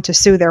first one to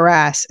sue their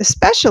ass,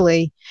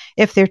 especially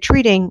if they're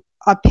treating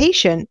a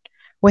patient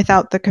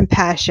without the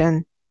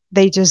compassion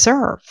they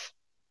deserve.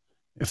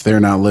 If they're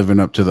not living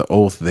up to the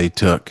oath they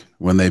took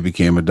when they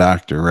became a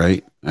doctor,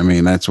 right? I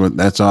mean,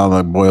 that's all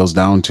that boils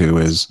down to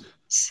is,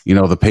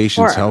 the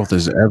patient's health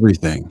is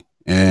everything.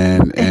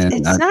 And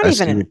it's not I even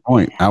see your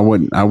point. I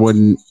would do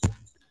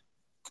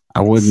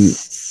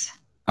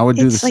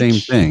the same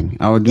thing.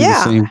 I would do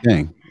the same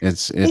thing.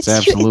 It's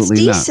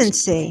absolutely it's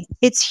decency. nuts.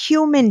 It's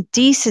human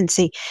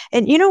decency.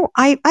 And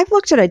I've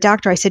looked at a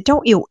doctor. I said,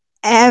 don't you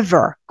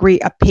ever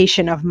greet a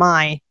patient of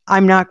mine.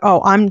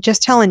 I'm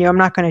just telling you, I'm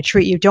not going to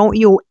treat you. Don't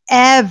you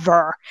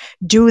ever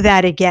do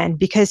that again,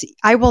 because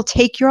I will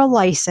take your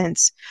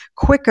license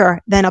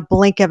quicker than a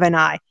blink of an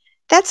eye.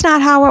 That's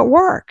not how it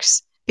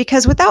works,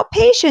 because without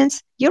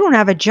patients, you don't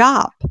have a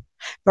job.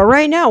 But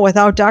right now,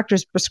 without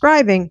doctors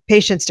prescribing,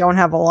 patients don't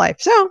have a life.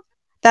 So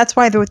that's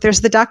why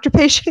there's the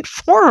doctor-patient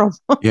forum.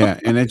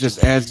 Yeah, and it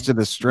just adds to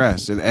the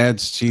stress. It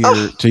adds to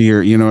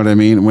your, you know what I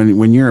mean?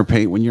 When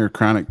you're a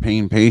chronic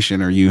pain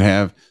patient, or you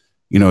have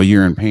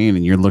you're in pain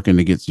and you're looking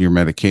to get your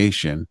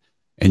medication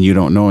and you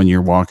don't know, and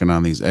you're walking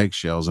on these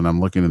eggshells. And I'm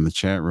looking in the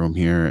chat room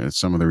here at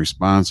some of the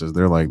responses.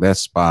 They're like, that's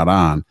spot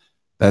on.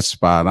 That's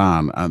spot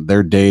on.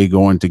 Their day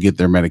going to get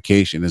their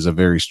medication is a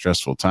very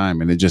stressful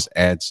time. And it just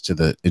adds to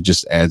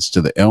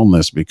the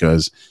illness,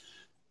 because,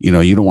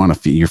 you don't want to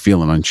feel, you're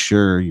feeling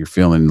unsure. You're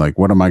feeling like,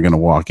 what am I going to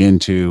walk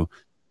into?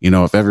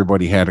 If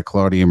everybody had a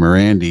Claudia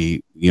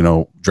Merandi,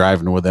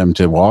 driving with them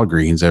to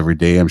Walgreens every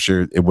day, I'm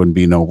sure it wouldn't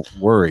be no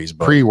worries.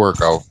 But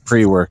Pre-workout.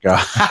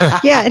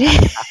 Yeah,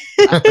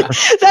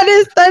 that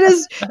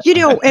is,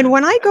 and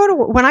when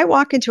I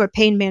walk into a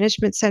pain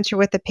management center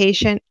with a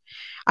patient,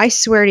 I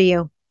swear to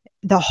you,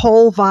 the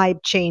whole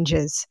vibe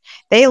changes.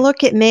 They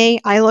look at me,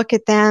 I look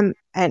at them,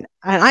 and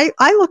I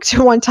looked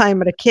at one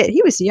time at a kid.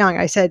 He was young.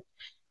 I said,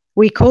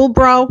 "We cool,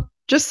 bro?"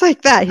 Just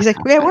like that. He's like,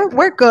 "Yeah,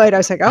 we're good." I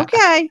was like,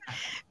 "Okay,"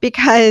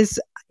 because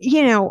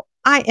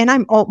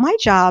my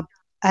job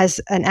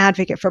as an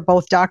advocate for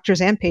both doctors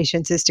and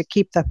patients is to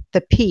keep the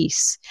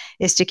peace,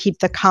 is to keep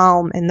the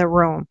calm in the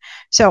room.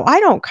 So I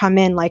don't come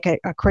in like a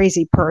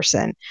crazy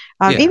person.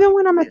 Even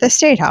when I'm at the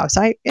State House,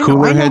 I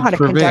know how to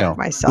conduct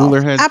myself.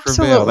 Cooler heads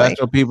prevail. That's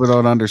what people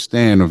don't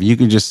understand. If you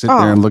can just sit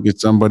there and look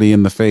at somebody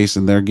in the face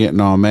and they're getting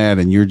all mad,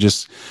 and you're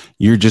just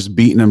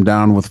beating them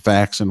down with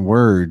facts and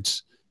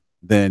words,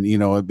 then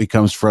it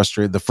becomes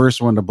frustrating. The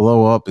first one to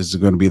blow up is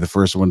going to be the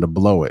first one to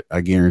blow it. I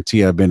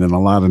guarantee. I've been in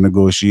a lot of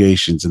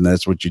negotiations, and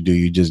that's what you do.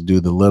 You just do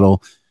the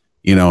little,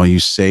 you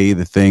say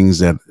the things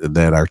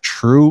that are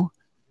true,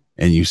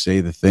 and you say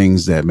the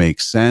things that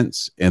make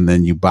sense, and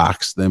then you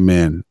box them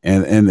in.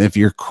 And if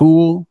you're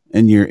cool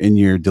and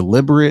you're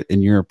deliberate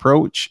in your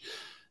approach,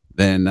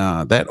 then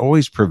that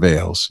always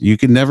prevails. You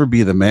can never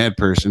be the mad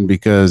person,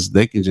 because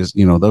they can just,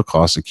 they'll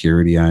call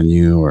security on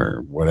you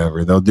or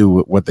whatever. They'll do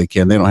what they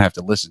can. They don't have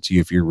to listen to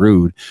you if you're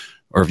rude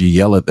or if you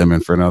yell at them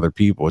in front of other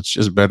people. It's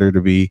just better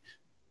to be,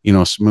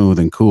 smooth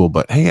and cool.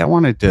 But hey, I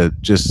wanted to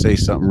just say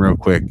something real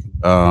quick.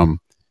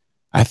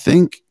 I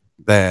think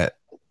that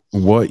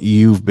what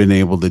you've been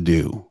able to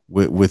do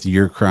with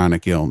your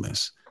chronic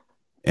illness,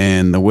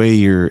 and the way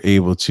you're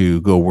able to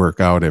go work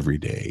out every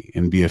day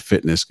and be a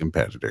fitness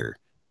competitor,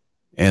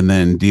 and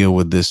then deal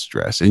with this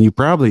stress. And you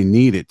probably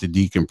need it to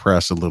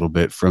decompress a little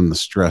bit from the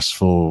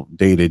stressful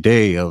day to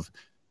day of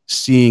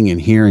seeing and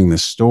hearing the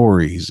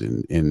stories,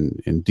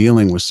 and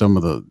dealing with some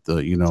of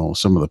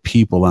the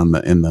people in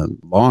the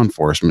law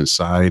enforcement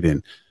side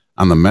and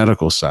on the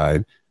medical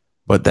side.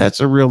 But that's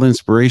a real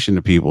inspiration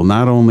to people,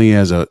 not only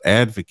as an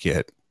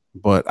advocate,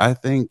 but I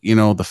think,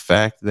 the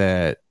fact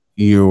that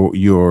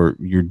you're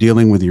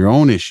dealing with your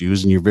own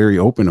issues and you're very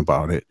open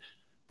about it,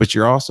 but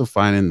you're also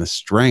finding the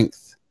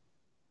strength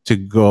to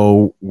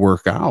go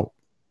work out.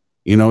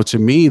 To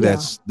me,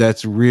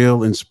 that's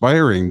real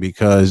inspiring,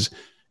 because,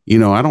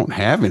 I don't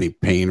have any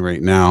pain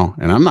right now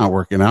and I'm not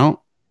working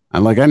out.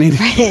 I'm like, I need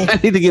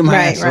to get my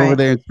ass over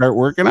there and start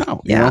working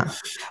out,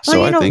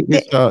 So I think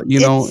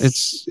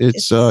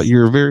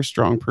you're a very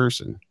strong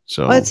person.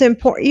 So it's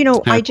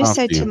important. I just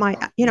said to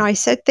I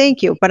said,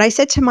 thank you. But I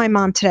said to my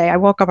mom today, I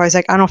woke up, I was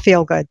like, I don't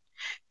feel good.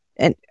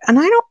 And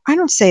I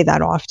don't say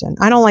that often.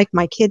 I don't like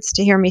my kids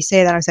to hear me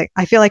say that. I was like,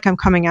 I feel like I'm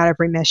coming out of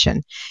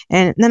remission.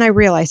 And then I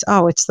realized,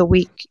 it's the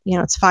week,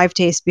 it's 5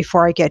 days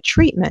before I get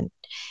treatment.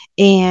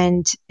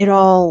 And it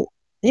all,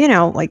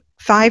 like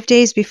 5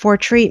 days before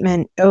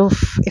treatment,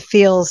 it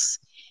feels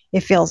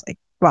like,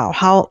 wow,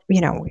 how,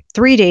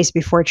 3 days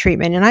before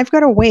treatment. And I've got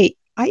to wait.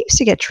 I used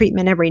to get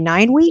treatment every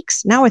 9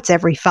 weeks. Now it's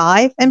every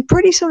 5. And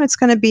pretty soon it's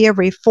going to be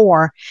every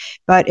 4.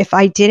 But if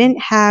I didn't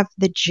have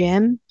the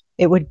gym,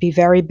 it would be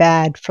very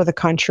bad for the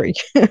country.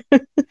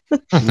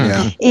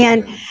 Yeah.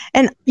 And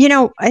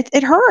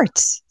it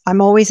hurts.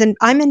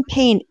 I'm in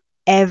pain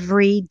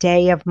every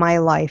day of my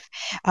life.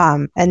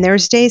 And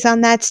there's days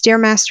on that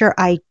Stairmaster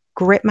I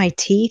grit my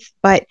teeth,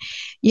 but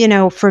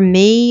for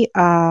me,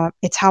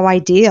 it's how I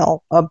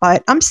deal.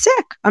 But I'm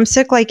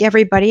sick like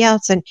everybody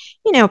else. And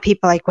people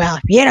are like, well,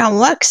 you don't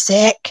look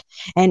sick,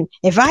 and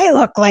if I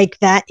look like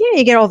that,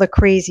 you get all the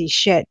crazy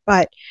shit.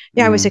 But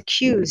I was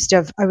accused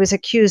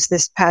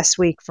this past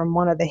week from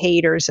one of the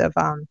haters of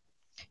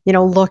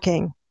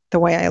looking the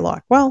way I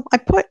look. Well,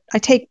 I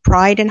take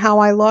pride in how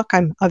I look.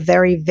 I'm a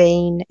very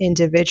vain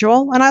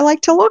individual, and I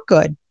like to look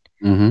good.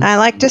 Mm-hmm. I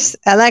like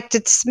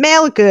to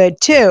smell good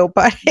too,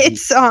 but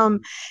it's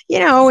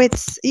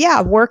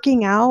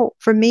working out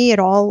for me.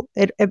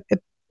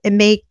 It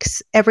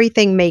makes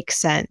everything make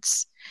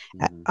sense.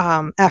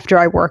 After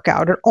I work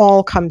out, it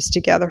all comes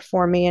together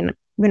for me. And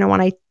when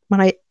I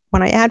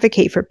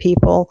advocate for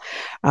people,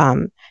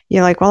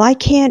 you're like, well, I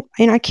can't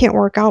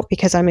work out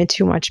because I'm in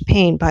too much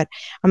pain. But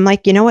I'm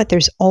like, you know what?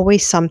 There's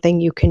always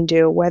something you can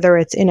do, whether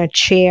it's in a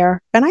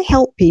chair. And I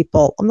help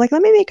people. I'm like,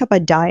 let me make up a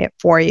diet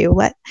for you.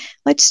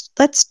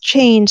 Let's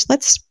change.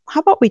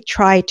 How about we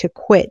try to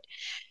quit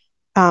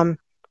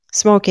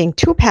smoking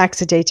 2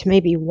 packs a day to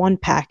maybe 1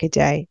 pack a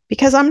day?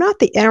 Because I'm not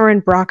the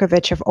Erin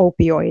Brockovich of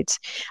opioids.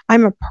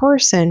 I'm a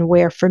person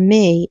where, for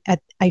me,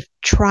 I've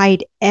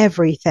tried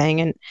everything,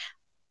 and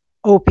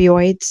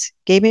opioids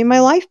gave me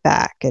my life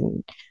back.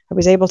 And I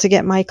was able to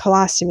get my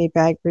colostomy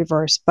bag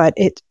reversed, but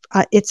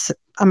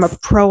I'm a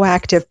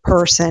proactive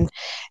person,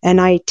 and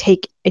I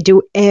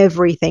do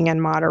everything in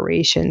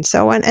moderation.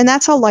 So, and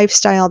that's a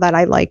lifestyle that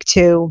I like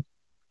to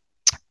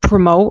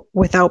promote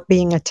without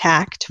being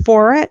attacked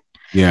for it.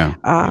 Yeah.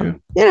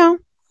 You know,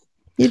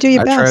 you do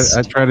your best.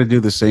 I try to do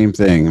the same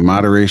thing.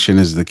 Moderation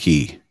is the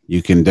key.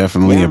 You can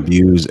definitely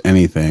abuse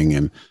anything,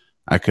 and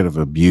I could have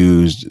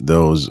abused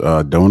those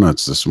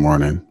donuts this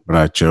morning, but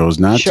I chose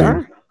not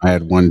to. I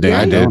had one day.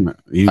 I did.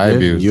 You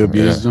did? You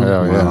abused them?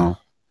 Hell yeah.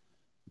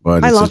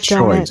 But I it's a love choice,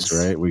 donuts.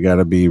 right? We got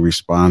to be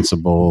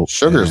responsible.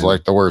 Sugar's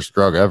like the worst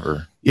drug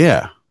ever.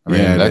 Yeah. I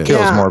mean, that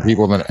kills more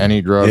people than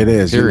any drug. It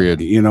is. Period.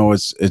 You know,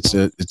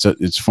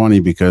 it's funny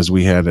because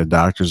we had a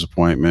doctor's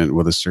appointment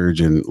with a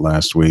surgeon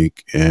last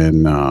week,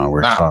 and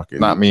we're talking.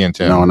 Not me and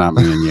Tim. No, not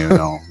me and you.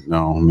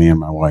 No, me and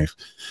my wife.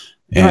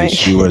 And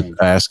she was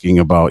asking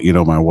about,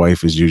 my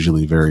wife is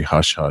usually very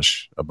hush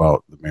hush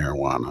about the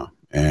marijuana,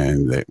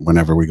 and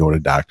whenever we go to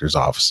doctor's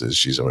offices,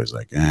 she's always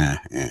like,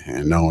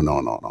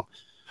 no.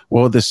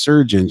 Well, the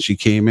surgeon, she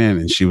came in,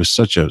 and she was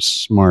such a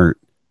smart,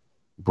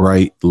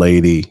 bright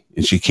lady,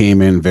 and she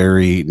came in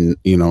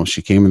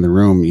she came in the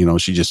room,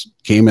 she just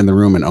came in the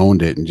room and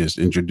owned it and just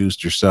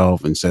introduced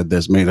herself and said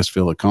this, made us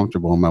feel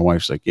comfortable. And my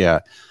wife's like, yeah,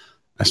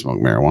 I smoke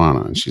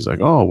marijuana. And she's like,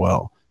 oh,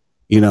 well,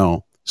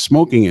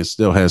 smoking, it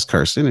still has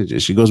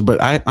carcinogens. She goes, but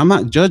I'm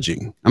not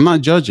judging.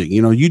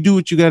 You do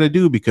what you got to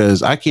do,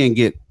 because I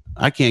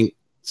can't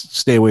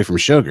stay away from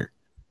sugar.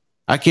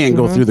 I can't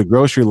go through the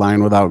grocery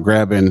line without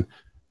grabbing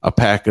a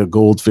pack of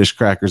Goldfish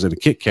crackers and a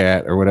Kit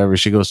Kat or whatever.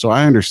 She goes, so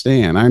I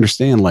understand.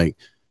 Like,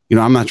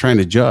 I'm not trying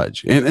to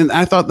judge. And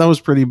I thought that was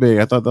pretty big.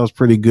 I thought that was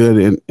pretty good.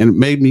 And it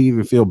made me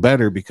even feel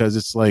better, because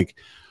it's like,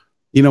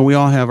 we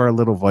all have our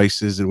little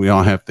vices, and we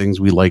all have things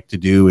we like to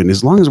do. And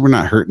as long as we're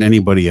not hurting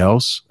anybody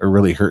else or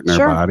really hurting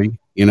our body,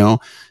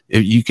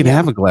 if you can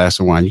have a glass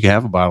of wine, you can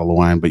have a bottle of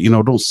wine, but,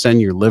 don't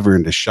send your liver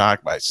into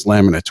shock by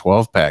slamming a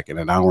 12 pack in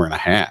an hour and a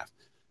half.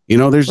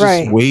 There's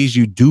just ways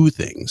you do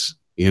things,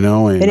 and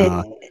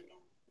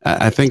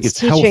I think it's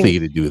healthy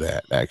to do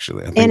that,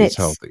 actually. I think it's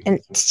healthy. And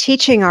it's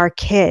teaching our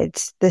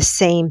kids the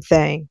same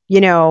thing.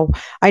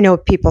 I know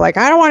people like,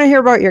 I don't want to hear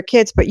about your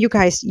kids, but you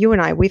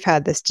and I, we've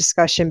had this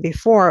discussion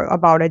before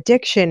about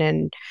addiction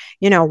and,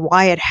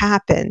 why it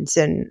happens.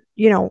 And,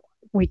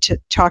 we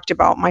talked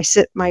about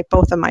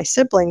both of my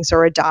siblings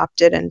are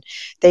adopted, and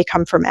they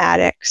come from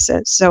addicts.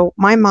 And so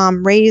my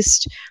mom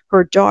raised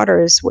her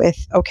daughters with,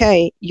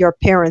 okay, your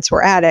parents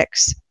were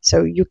addicts,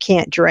 so you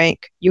can't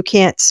drink, you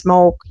can't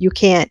smoke, you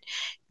can't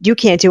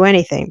do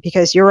anything,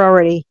 because you're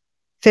already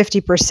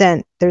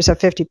 50%. There's a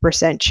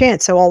 50%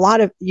 chance.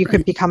 So you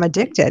could become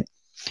addicted,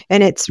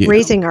 and it's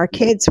raising our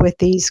kids with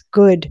these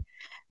good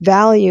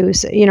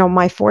values.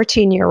 My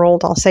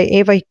 14-year-old, I'll say,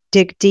 Ava,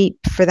 dig deep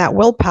for that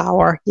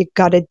willpower. You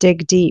got to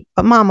dig deep.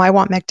 But Mom, I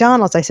want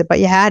McDonald's. I said, but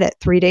you had it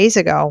 3 days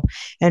ago,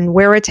 and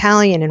we're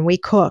Italian and we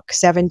cook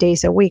 7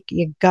 days a week.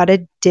 You got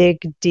to dig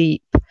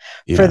deep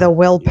for the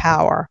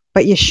willpower,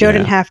 but you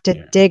shouldn't have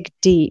to dig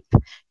deep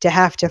to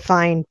have to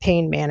find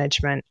pain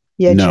management.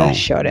 You just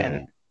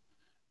shouldn't.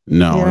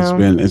 No,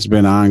 it's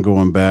been an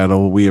ongoing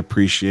battle. We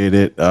appreciate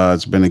it.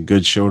 It's been a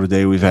good show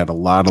today. We've had a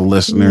lot of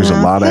listeners, a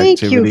lot of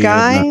activity you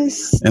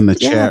guys. in the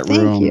chat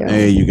room.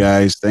 Hey, you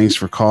guys, thanks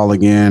for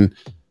calling in.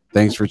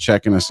 Thanks for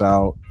checking us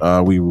out.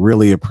 We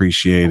really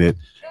appreciate it.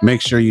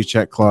 Make sure you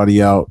check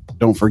Claudia out.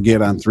 Don't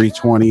forget, on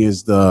 3/20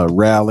 is the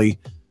rally,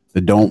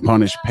 the Don't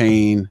Punish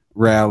Pain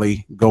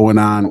rally going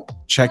on.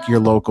 Check your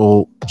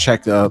local,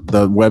 check the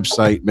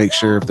website. Make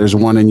sure if there's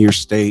one in your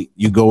state,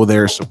 you go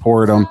there,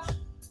 support them.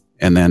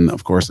 And then,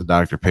 of course, the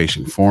Doctor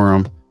Patient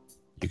Forum.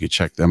 You can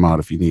check them out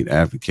if you need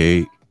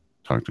advocate,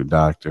 talk to a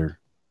doctor.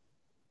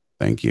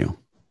 Thank you.